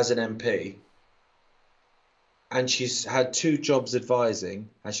as an MP. And she's had 2 jobs advising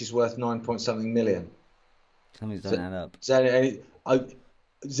and she's worth 9-point-something million. Something's don't add up.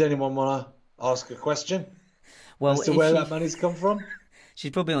 Does anyone want to ask a question as to where that money's come from? She's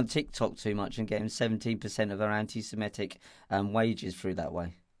probably on TikTok too much and getting 17% of her anti-Semitic wages through that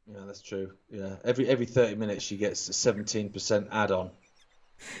way. Yeah, that's true. Yeah, every 30 minutes she gets a 17% add-on.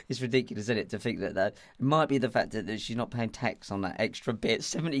 It's ridiculous, isn't it, to think that it might be the fact that she's not paying tax on that extra bit.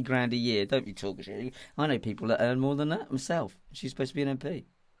 70 grand a year. Don't be talking shit. I know people that earn more than that myself. She's supposed to be an MP.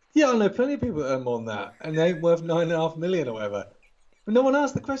 Yeah, I know plenty of people that earn more than that, and they ain't worth 9.5 million or whatever. But no one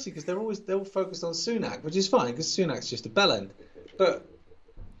asked the question because they're all focused on Sunak, which is fine because Sunak's just a bellend. But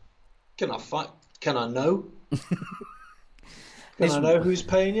can I fight? Can I know? Can I know who's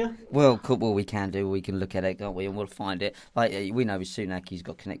paying you? Well, we can do. We can look at it, can't we? And we'll find it. Like we know with Sunak, he's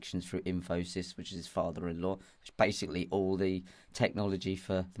got connections through Infosys, which is his father-in-law. It's basically all the technology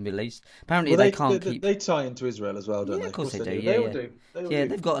for the Middle East. Apparently, they can't keep. They tie into Israel as well, don't they? Of course they do. They all do. Yeah,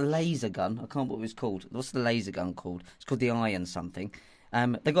 they've got a laser gun. I can't remember what it's called. What's the laser gun called? It's called the Iron something.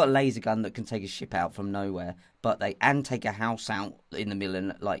 They've got a laser gun that can take a ship out from nowhere, but and take a house out in the middle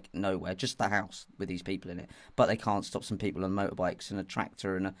of like nowhere, just the house with these people in it. But they can't stop some people on motorbikes and a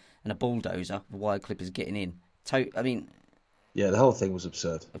tractor and a bulldozer. The wire clippers getting in. I mean, yeah, the whole thing was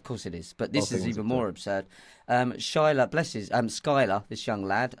absurd. Of course it is, but this is even more absurd. Shyla, bless his, Skylar, this young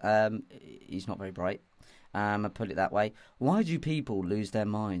lad, he's not very bright. I put it that way. Why do people lose their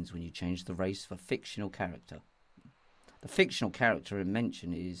minds when you change the race of a fictional character? The fictional character in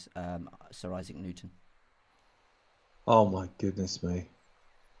mention is Sir Isaac Newton. Oh my goodness me!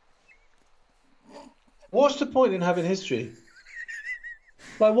 What's the point in having history?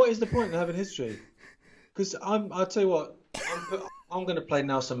 Like, what is the point in having history? Because I'll tell you what, I'm going to play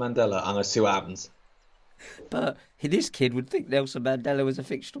Nelson Mandela. I'm going to see what happens. But this kid would think Nelson Mandela was a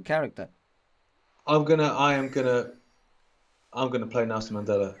fictional character. I'm gonna play Nelson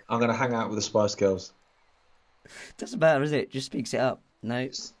Mandela. I'm gonna hang out with the Spice Girls. Doesn't matter, is it? Just speaks it up. No,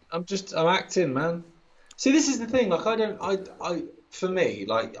 I'm acting, man. See, this is the thing. Like, for me,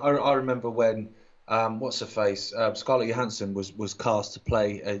 like, I remember when, what's her face, Scarlett Johansson was cast to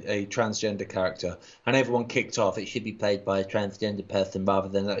play a transgender character, and everyone kicked off. It should be played by a transgender person rather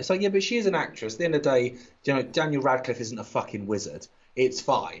than that. It's like, yeah, but she is an actress. At the end of the day, you know, Daniel Radcliffe isn't a fucking wizard. It's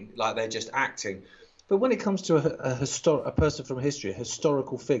fine. Like, they're just acting. But when it comes to a person from history, a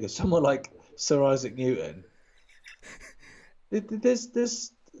historical figure, someone like Sir Isaac Newton, there's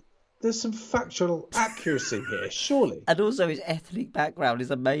some factual accuracy here, surely. And also his ethnic background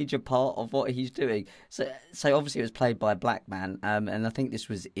is a major part of what he's doing. So obviously it was played by a black man, and I think this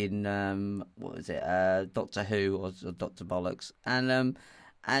was in what was it, Doctor Who or Doctor Bollocks, and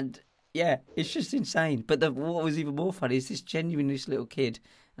yeah, it's just insane. But what was even more funny is this little kid,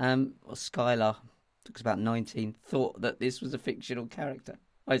 Skylar, looks about 19, thought that this was a fictional character,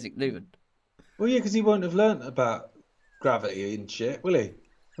 Isaac Newton. Well, yeah, because he won't have learnt about gravity and shit, will he?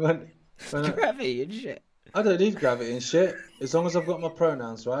 Gravity and shit. I don't need gravity and shit. As long as I've got my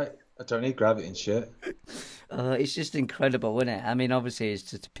pronouns right, I don't need gravity and shit. It's just incredible, isn't it? I mean, obviously it's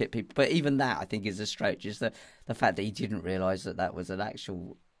to pit people, but even that I think is a stretch. Is the fact that he didn't realise that was an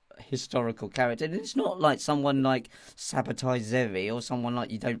actual historical character. And it's not like someone like Sabotage Zevi or someone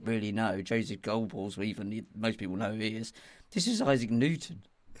like you don't really know, Joseph Goebbels, or even most people know who he is. This is Isaac Newton.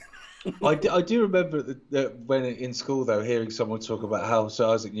 I do remember that when in school, though, hearing someone talk about how Sir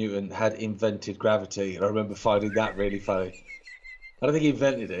Isaac Newton had invented gravity, and I remember finding that really funny. I don't think he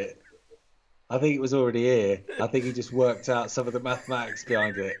invented it. I think it was already here. I think he just worked out some of the mathematics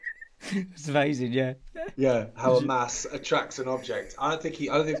behind it. It's amazing, yeah. Yeah, how a mass attracts an object. I don't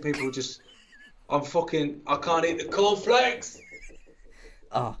think people just. I can't eat the cornflakes.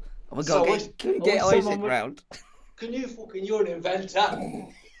 Oh my God! Can we get Isaac round? You're an inventor.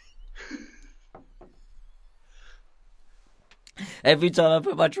 Every time I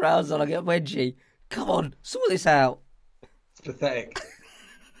put my trousers on, I get wedgie. Come on, sort this out. It's pathetic.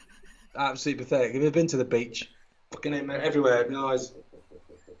 Absolutely pathetic. Have you ever been to the beach? Fucking everywhere, guys.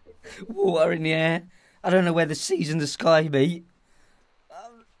 Water in the air. I don't know where the seas and the sky meet.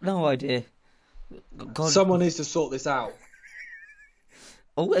 No idea. God. Someone needs to sort this out.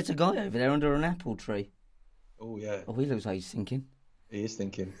 Oh, there's a guy over there under an apple tree. Oh, yeah. Oh, he looks like he's thinking. He is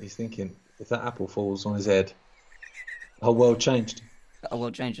thinking. He's thinking, if that apple falls on his head, the whole world changed. The whole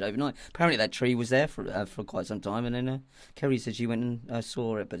world changed overnight. Apparently that tree was there for quite some time, and then Kerry said she went and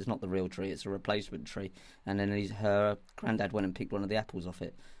saw it, but it's not the real tree, it's a replacement tree. And then her granddad went and picked one of the apples off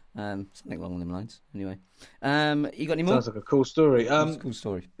it. Something along them lines. Anyway, you got any more? Sounds like a cool story. It's a cool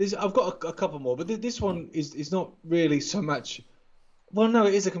story. I've got a couple more, but this one is not really so much. Well, no,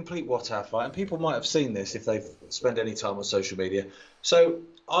 it is a complete Wtaf, right? And people might have seen this if they've spent any time on social media. So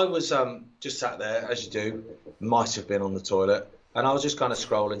I was just sat there, as you do, might have been on the toilet, and I was just kind of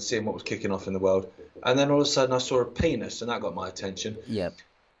scrolling, seeing what was kicking off in the world. And then all of a sudden I saw a penis, and that got my attention. Yep.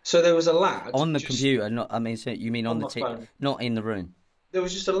 So there was a lad on the computer. So you mean on the phone. not in the room? There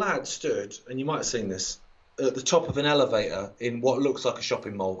was just a lad stood, and you might have seen this, at the top of an elevator in what looks like a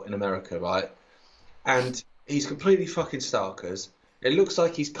shopping mall in America, right? And he's completely fucking starkers. It looks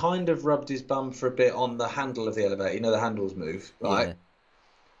like he's kind of rubbed his bum for a bit on the handle of the elevator. You know, the handles move, right? Yeah.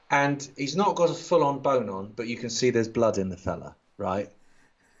 And he's not got a full-on bone on, but you can see there's blood in the fella, right?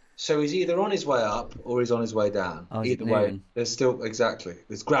 So he's either on his way up or he's on his way down. Oh, he's Either way, Newton. there's still exactly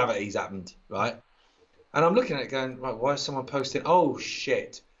there's gravity's happened, right? And I'm looking at it going, right, why is someone posting? Oh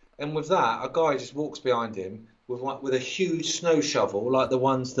shit! And with that, a guy just walks behind him with a huge snow shovel, like the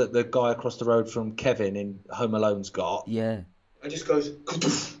ones that the guy across the road from Kevin in Home Alone's got. Yeah. And just goes,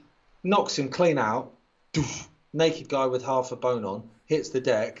 knocks him clean out. Naked guy with half a bone on hits the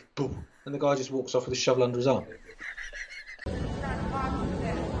deck, and the guy just walks off with a shovel under his arm.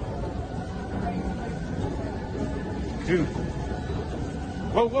 Dude.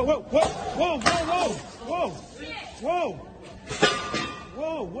 Whoa, whoa, whoa, whoa, whoa, whoa, whoa, whoa,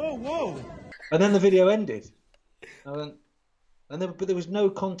 whoa, whoa, whoa. And then the video ended. I went, but there was no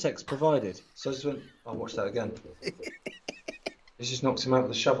context provided. So I just went, I'll watch that again. He just knocks him out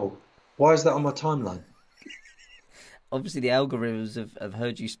with a shovel. Why is that on my timeline? Obviously, the algorithms have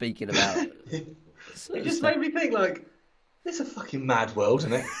heard you speaking about. It just made me think, like, it's a fucking mad world,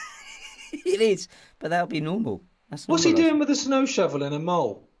 isn't it? It is, but that would be normal. That's What's he normal. doing with a snow shovel in a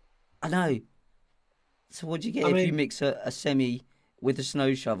mole? I know. So what do you get if you mix a semi with a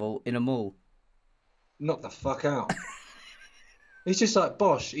snow shovel in a mall? Knock the fuck out. He's just like,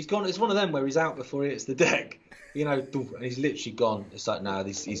 Bosh. He's gone. It's one of them where he's out before he hits the deck. You know, and he's literally gone. It's like, no,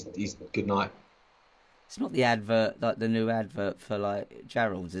 he's good night. It's not the advert, like the new advert for like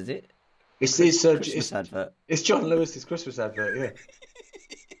Gerald's, is it? It's Christmas advert. It's John Lewis's Christmas advert, yeah.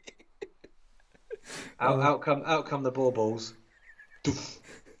 Out come the baubles. It's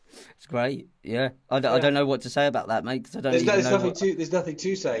great, yeah. I don't know what to say about that, mate, because I don't even know There's nothing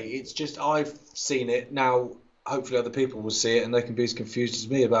to say. It's just I've seen it. Now, hopefully other people will see it and they can be as confused as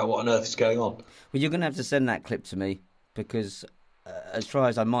me about what on earth is going on. Well, you're going to have to send that clip to me, because as far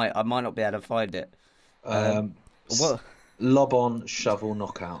as I might not be able to find it. What? Lob on, shovel,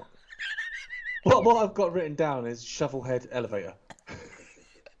 knockout. What I've got written down is shovel head elevator.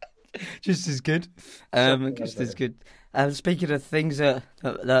 Just as good. Just as good. Speaking of things that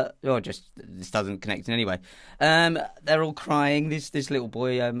just this doesn't connect in any way. They're all crying. This little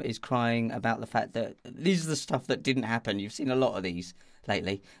boy is crying about the fact that these are the stuff that didn't happen. You've seen a lot of these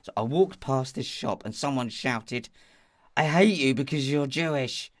lately. So I walked past this shop and someone shouted, "I hate you because you're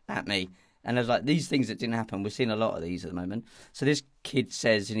Jewish," at me. And I was like, these things that didn't happen. We're seeing a lot of these at the moment. So this kid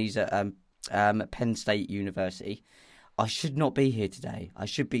says, and he's at Penn State University, "I should not be here today. I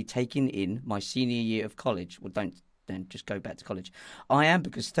should be taking in my senior year of college." Well, don't then just go back to college. "I am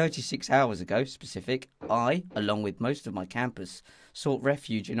because 36 hours ago, specific, I, along with most of my campus, sought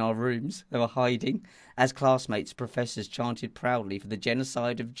refuge in our rooms. They were hiding as classmates, professors chanted proudly for the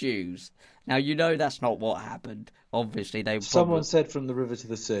genocide of Jews." Now, you know that's not what happened. Obviously, Someone said from the river to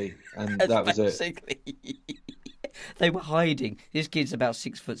the sea, and that was it. They were hiding. This kid's about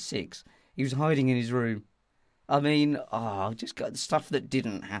 6'6". He was hiding in his room. I mean, just got stuff that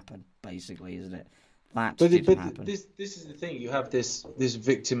didn't happen, basically, isn't it? That didn't happen. This is the thing. You have this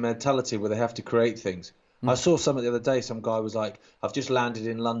victim mentality where they have to create things. I saw something the other day. Some guy was like, "I've just landed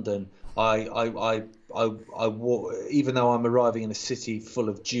in London. I wore, even though I'm arriving in a city full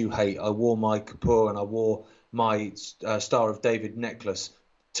of Jew hate, I wore my kippur and I wore my Star of David necklace.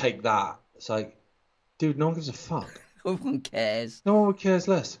 Take that." It's like, dude, no one gives a fuck. No one cares. No one cares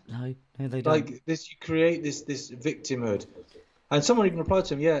less. No, they don't. Like this, you create this victimhood. And someone even replied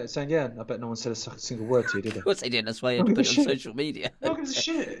to him, saying, I bet no one said a single word to you, did they? Of course they did. That's why you had to put it on social media. No one gives a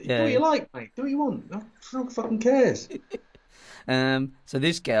shit. Yeah. Do what you like, mate. Do what you want. No one fucking cares. So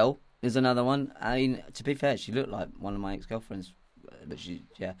this girl is another one. I mean, to be fair, she looked like one of my ex-girlfriends. But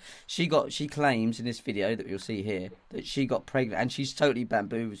she claims in this video that you'll see here that she got pregnant, and she's totally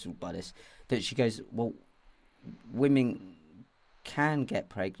bamboozled by this. That she goes, well, women can get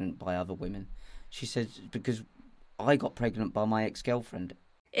pregnant by other women. She says, because I got pregnant by my ex-girlfriend.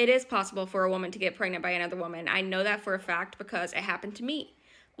 It is possible for a woman to get pregnant by another woman. I know that for a fact because it happened to me.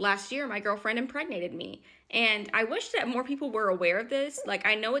 Last year, my girlfriend impregnated me. And I wish that more people were aware of this. Like,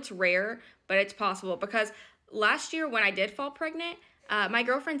 I know it's rare, but it's possible. Because last year when I did fall pregnant, my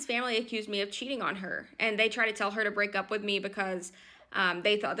girlfriend's family accused me of cheating on her. And they tried to tell her to break up with me because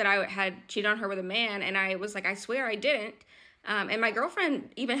they thought that I had cheated on her with a man. And I was like, I swear I didn't. And my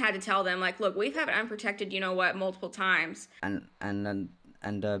girlfriend even had to tell them, like, look, we've had it unprotected, multiple times. And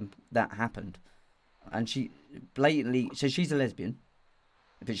that happened. And she blatantly, so she's a lesbian,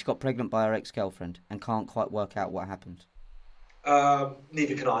 but she got pregnant by her ex-girlfriend and can't quite work out what happened.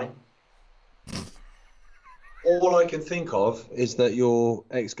 Neither can I. All I can think of is that your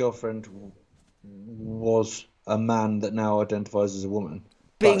ex-girlfriend was a man that now identifies as a woman.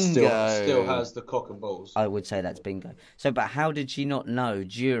 Bingo. But still has the cock and balls. I would say that's bingo. So, but how did she not know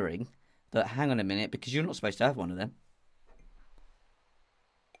during that, hang on a minute, because you're not supposed to have one of them?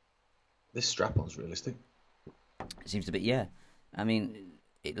 This strap-on's realistic. It seems to be, yeah. I mean,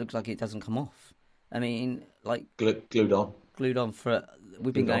 it looks like it doesn't come off. I mean, like Glued on. glued on for.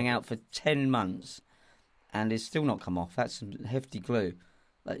 We've been Glued going on. out for 10 months, and it's still not come off. That's some hefty glue.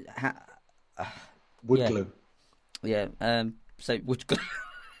 Like, Wood yeah. glue. Yeah. So wood glue.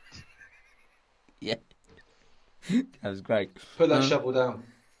 Yeah. That was great. Put that shovel down.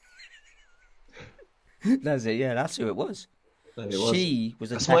 That's it. Yeah, that's who it was. No, it was. She was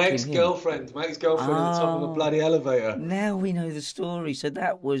That's attacking my him. ex-girlfriend. My ex-girlfriend at the top of a Oh. bloody elevator. Now we know the story. So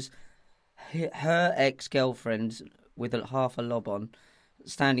that was her ex-girlfriend with half a lob on,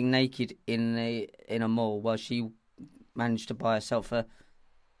 standing naked in a mall while she managed to buy herself a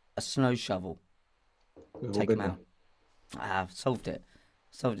snow shovel. We've all Take been them out. Solved it.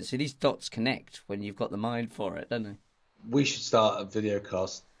 So these dots connect when you've got the mind for it, don't they? We should start a video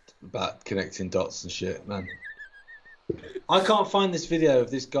cast about connecting dots and shit, man. I can't find this video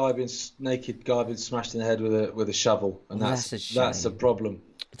of this guy naked guy being smashed in the head with a shovel, and That's a shame. that's a problem.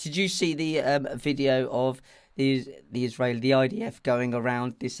 Did you see the video of the IDF going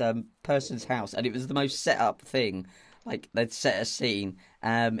around this person's house, and it was the most set up thing. Like they'd set a scene.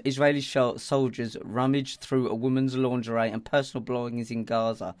 Israeli soldiers rummaged through a woman's lingerie and personal belongings in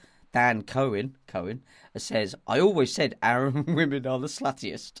Gaza. Dan Cohen says, "I always said Arab women are the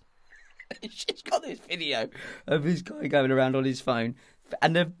sluttiest." She's got this video of this guy going around on his phone,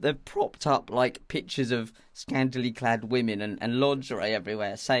 and they've propped up like pictures of scantily clad women and lingerie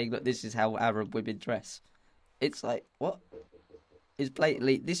everywhere, saying that this is how Arab women dress. It's like, what? It's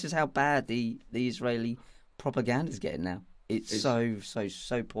blatantly, this is how bad the Israeli propaganda is getting now. It's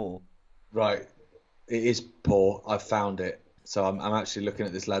so poor. Right, it is poor. I found it. So I'm actually looking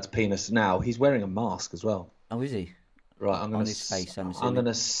at this lad's penis now. He's wearing a mask as well. Oh, is he? Right, I'm On his face, I'm assuming. going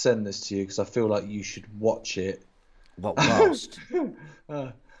to send this to you because I feel like you should watch it. What, whilst?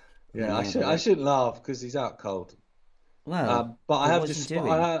 Yeah, I shouldn't laugh because he's out cold. Well, but I have what's just he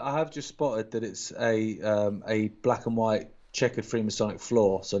doing? I have just spotted that it's a black and white checkered Freemasonic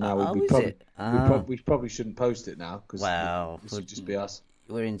floor. So now Oh, we is probably it? Ah. we probably shouldn't post it now because Wow. this would just be us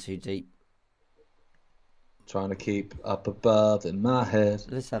We're in too deep. trying to keep up above in my head.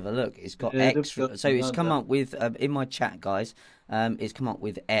 Let's have a look. It's got Yeah, X. So it's come up with, in my chat, guys, it's come up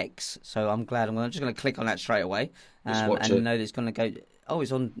with X. So I'm glad. I'm just going to click on that straight away. Just watch and it. know that it's going to go. Oh,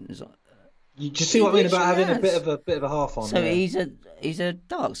 it's on. You just see what I mean about having a Yes. bit of a half on. So yeah. he's a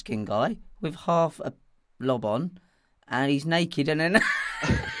dark skinned guy with half a lob on, and he's naked, and then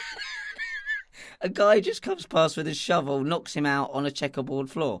a guy just comes past with a shovel, knocks him out on a checkerboard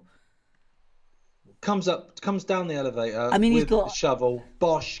floor. comes down the elevator. I mean, he's with got- a shovel.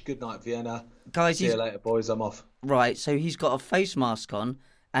 Bosh. Good night, Vienna. Guys, See he's you later, boys. I'm off. right. So he's got a face mask on,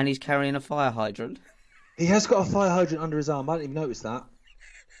 and he's carrying a fire hydrant. He has got a fire hydrant under his arm. I didn't even notice that.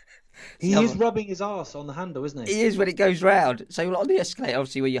 He is rubbing his arse on the handle, isn't he? He is when it goes round. So on the escalator,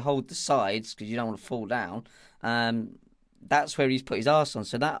 obviously, where you hold the sides because you don't want to fall down, that's where he's put his arse on.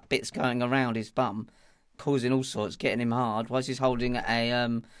 So that bit's going around his bum, causing all sorts, getting him hard. Whilst he's holding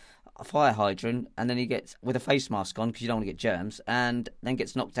a fire hydrant, and then he gets with a face mask on because you don't want to get germs, and then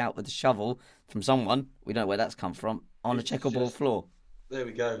gets knocked out with a shovel from someone. We don't know where that's come from on a checkerboard floor. There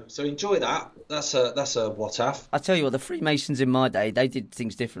we go. So enjoy that. That's a Wtaf. I tell you what, the Freemasons in my day, they did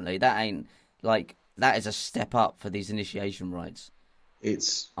things differently. That is a step up for these initiation rites.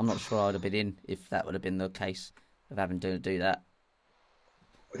 I'm not sure I'd have been in if that would have been the case of having to do that.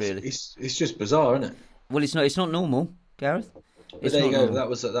 Really, It's just bizarre, isn't it? well, it's not normal, Gareth. But It's there you not go. normal. That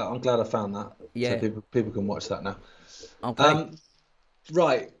was that. I'm glad I found that. Yeah. So people can watch that now. Okay.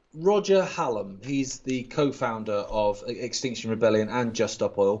 Right. Roger Hallam, he's the co-founder of Extinction Rebellion and Just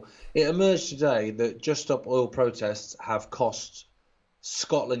Stop Oil. It emerged today that Just Stop Oil protests have cost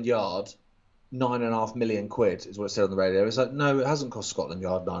Scotland Yard £9.5 million, is what it said on the radio. It's like, no, it hasn't cost Scotland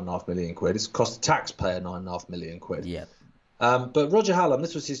Yard £9.5 million. It's cost the taxpayer £9.5 million. Yeah. But Roger Hallam,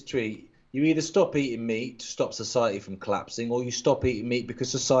 this was his tweet. You either stop eating meat to stop society from collapsing, or you stop eating meat because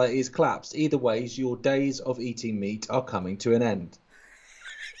society is collapsed. Either ways, your days of eating meat are coming to an end.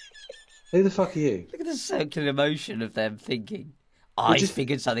 Who the fuck are you? Look at the circular motion of them thinking, I just-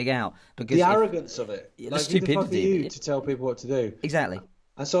 figured something out. Because The if- arrogance of it. Yeah, the Like, who the fuck are stupidity. you to tell people what to do? Exactly.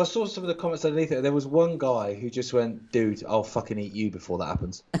 And so I saw some of the comments underneath it. There was one guy who just went, dude, I'll fucking eat you before that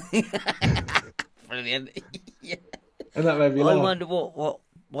happens. Brilliant. Yeah. And that made me I laugh. wonder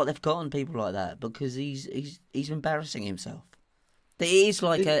what they've got on people like that, because he's embarrassing himself. It is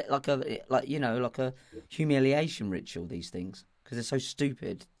like a humiliation ritual. These things, because they're so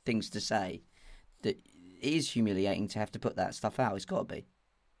stupid things to say, that it is humiliating to have to put that stuff out. It's got to be.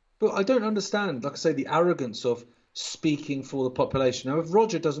 But I don't understand, like I say, the arrogance of speaking for the population. Now, if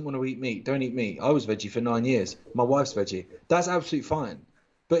Roger doesn't want to eat meat, don't eat meat. I was veggie for 9 years. My wife's veggie. That's absolutely fine.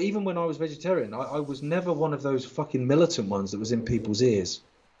 But even when I was vegetarian, I was never one of those fucking militant ones that was in people's ears.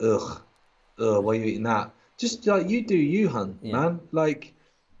 Ugh, why are you eating that? Just like you do, you, hun, man. Like,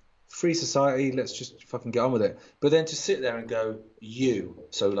 free society, let's just fucking get on with it. But then to sit there and go,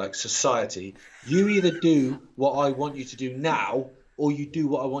 so like society, you either do what I want you to do now, or you do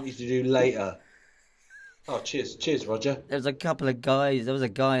what I want you to do later. Oh, cheers, Roger. There was a couple of guys. There was a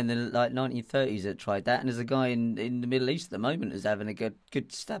guy in the 1930s that tried that, and there's a guy in the Middle East at the moment who's having a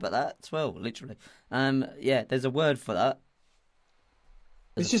good stab at that as well. Literally, there's a word for that.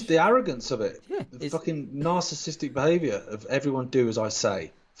 It's just the arrogance of it. Yeah, the fucking narcissistic behaviour of everyone do as I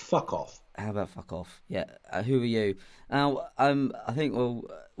say. Fuck off. How about fuck off? Yeah. Who are you? Now, I think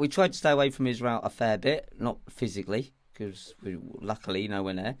we tried to stay away from Israel a fair bit, not physically, because we luckily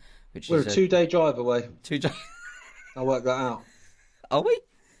nowhere near. We're a 2-day drive away. 2 days. I'll work that out. Are we?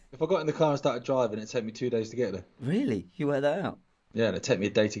 If I got in the car and started driving, it'd take me 2 days to get there. Really? You worked that out? Yeah, and it'd take me a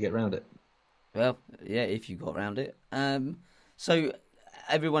day to get round it. Well, yeah, if you got round it. So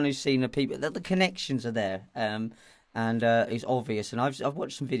everyone who's seen the people, the connections are there, and it's obvious. And I've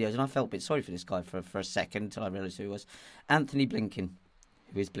watched some videos, and I felt a bit sorry for this guy for a second until I realised who he was. Anthony Blinken,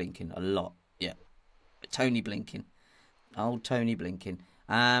 who is blinking a lot. Yeah, Tony Blinken, old Tony Blinken.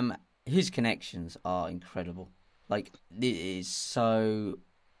 His connections are incredible. Like, it is so...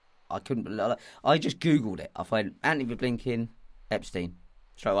 I couldn't believe... I just Googled it. I found Anthony Blinken, Epstein,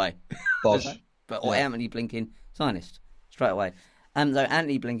 straight away. Bosh. Or Anthony Blinken, Zionist, straight away. So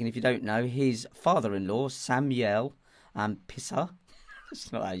Anthony Blinken, if you don't know, his father-in-law, Samuel Pisser,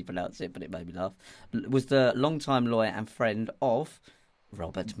 that's not how you pronounce it, but it made me laugh, was the long-time lawyer and friend of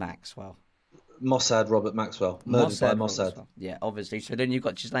Robert Maxwell. Mossad Robert Maxwell, murdered by Mossad. Maxwell. Yeah, obviously. So then you've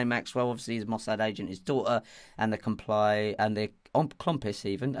got Ghislaine Maxwell, obviously he's a Mossad agent, his daughter, and the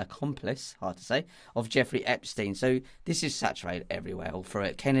accomplice, hard to say, of Jeffrey Epstein. So this is saturated everywhere all through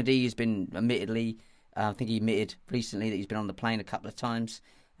it. Kennedy has been admittedly, I think he admitted recently that he's been on the plane a couple of times.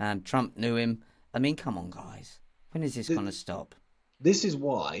 Trump knew him. I mean, come on, guys. When is this going to stop? This is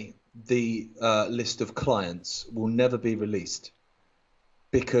why the list of clients will never be released,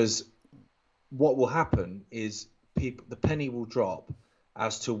 because what will happen is the penny will drop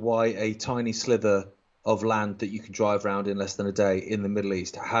as to why a tiny slither of land that you can drive around in less than a day in the Middle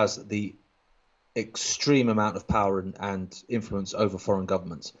East has the extreme amount of power and influence over foreign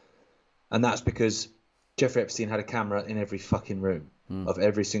governments. And that's because Jeffrey Epstein had a camera in every fucking room of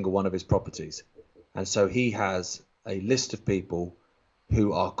every single one of his properties. And so he has a list of people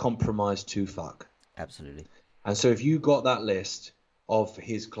who are compromised to fuck. Absolutely. And so if you got that list of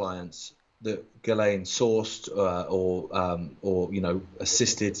his clients that Ghislaine sourced or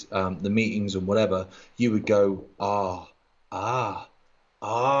assisted the meetings and whatever, you would go, fuck.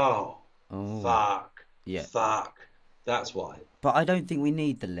 That's why. But I don't think we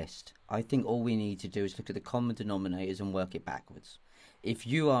need the list. I think all we need to do is look at the common denominators and work it backwards. If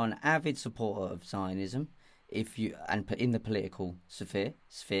you are an avid supporter of Zionism, and in the political sphere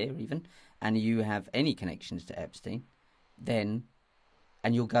even, and you have any connections to Epstein, then...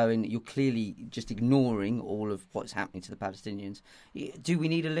 and you're clearly just ignoring all of what's happening to the Palestinians. Do we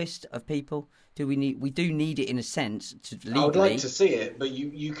need a list of people? We do need it in a sense to legally. I would like to see it, but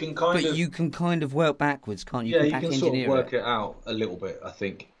you can kind of. But you can kind of work backwards, can't you? Yeah, you can sort of work it out a little bit. I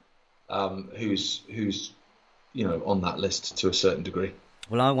think who's on that list to a certain degree.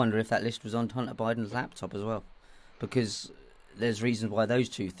 Well, I wonder if that list was on Hunter Biden's laptop as well, because there's reasons why those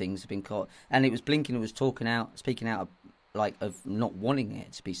two things have been caught. And it was Blinken who was speaking out of not wanting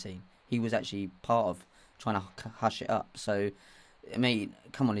it to be seen. He was actually part of trying to hush it up. So, I mean,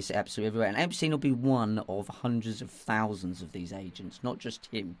 come on, it's absolutely everywhere. And Epstein will be one of hundreds of thousands of these agents, not just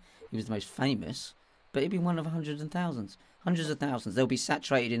him. He was the most famous, but he'd be one of hundreds of thousands. Hundreds of thousands. They'll be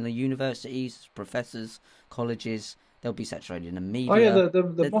saturated in the universities, professors, colleges. They'll be saturated in the media. Oh yeah,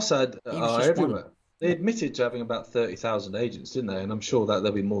 the Mossad are everywhere. They admitted to having about 30,000 agents, didn't they? And I'm sure that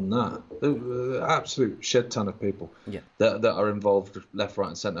there'll be more than that. There absolute shed ton of people that are involved left, right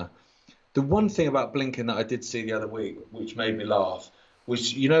and centre. The one thing about Blinken that I did see the other week, which made me laugh,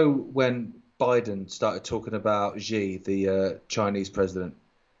 was, when Biden started talking about Xi, the Chinese president,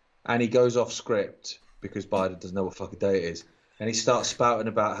 and he goes off script because Biden doesn't know what fucking day it is, and he starts spouting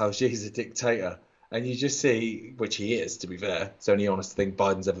about how Xi's a dictator. And you just see, which he is, to be fair, it's the only honest thing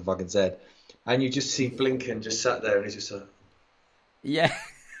Biden's ever fucking said. And you just see Blinken just sat there and he's just like... Yeah.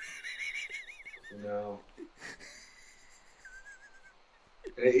 No.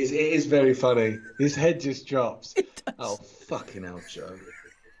 It is very funny. His head just drops. Oh, fucking hell, Joe.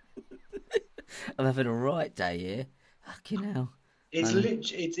 I'm having a right day here. Fucking hell.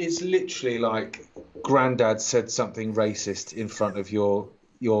 It's literally like Grandad said something racist in front of your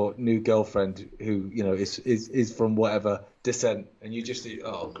new girlfriend who is from whatever descent, and you just think,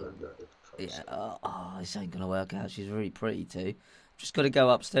 oh, Grandad. Yeah. This ain't gonna work out. She's really pretty too. Just got to go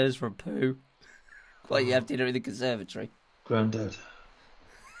upstairs for a poo. While you have dinner in the conservatory. Grandad.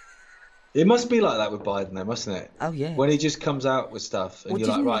 It must be like that with Biden, though, mustn't it? Oh yeah. When he just comes out with stuff, and you're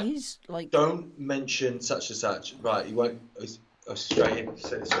like, right, don't don't mention such and such. Right, you won't. Straight in.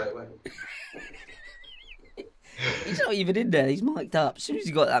 Said it straight away. He's not even in there. He's mic'd up. As soon as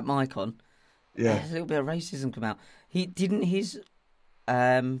he got that mic on, yeah, a little bit of racism come out. His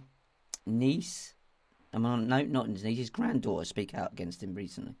niece. No, not his niece. His granddaughter speak out against him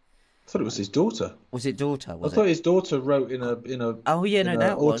recently. I thought it was his daughter. Was it daughter? I thought his daughter wrote in a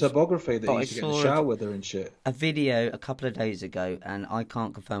autobiography that he used to get in the shower with her and shit. A video a couple of days ago, and I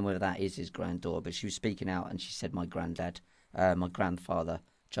can't confirm whether that is his granddaughter, but she was speaking out and she said my granddad, my grandfather,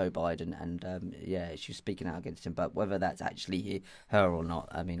 Joe Biden, and she was speaking out against him. But whether that's actually her or not,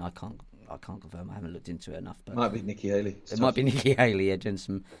 I mean, I can't confirm. I haven't looked into it enough. But might be Nikki Haley. It might be Nikki Haley doing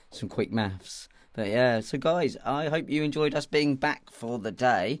some quick maths. But yeah, so guys, I hope you enjoyed us being back for the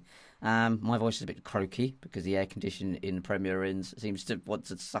day. My voice is a bit croaky because the air conditioning in the Premier Inns seems to want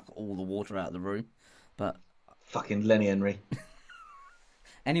to suck all the water out of the room. But fucking Lenny Henry.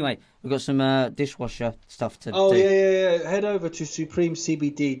 Anyway, we've got some dishwasher stuff to do. Oh, yeah. Head over to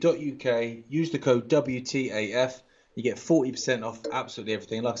supremecbd.uk. Use the code WTAF. You get 40% off absolutely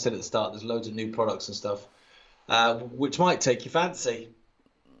everything. Like I said at the start, there's loads of new products and stuff, which might take your fancy.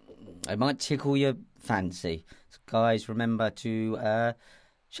 It might tickle your fancy. So guys, remember to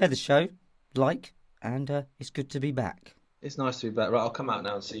share the show, like, and it's good to be back. It's nice to be back. Right, I'll come out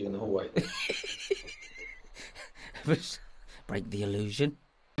now and see you in the hallway. Break the illusion.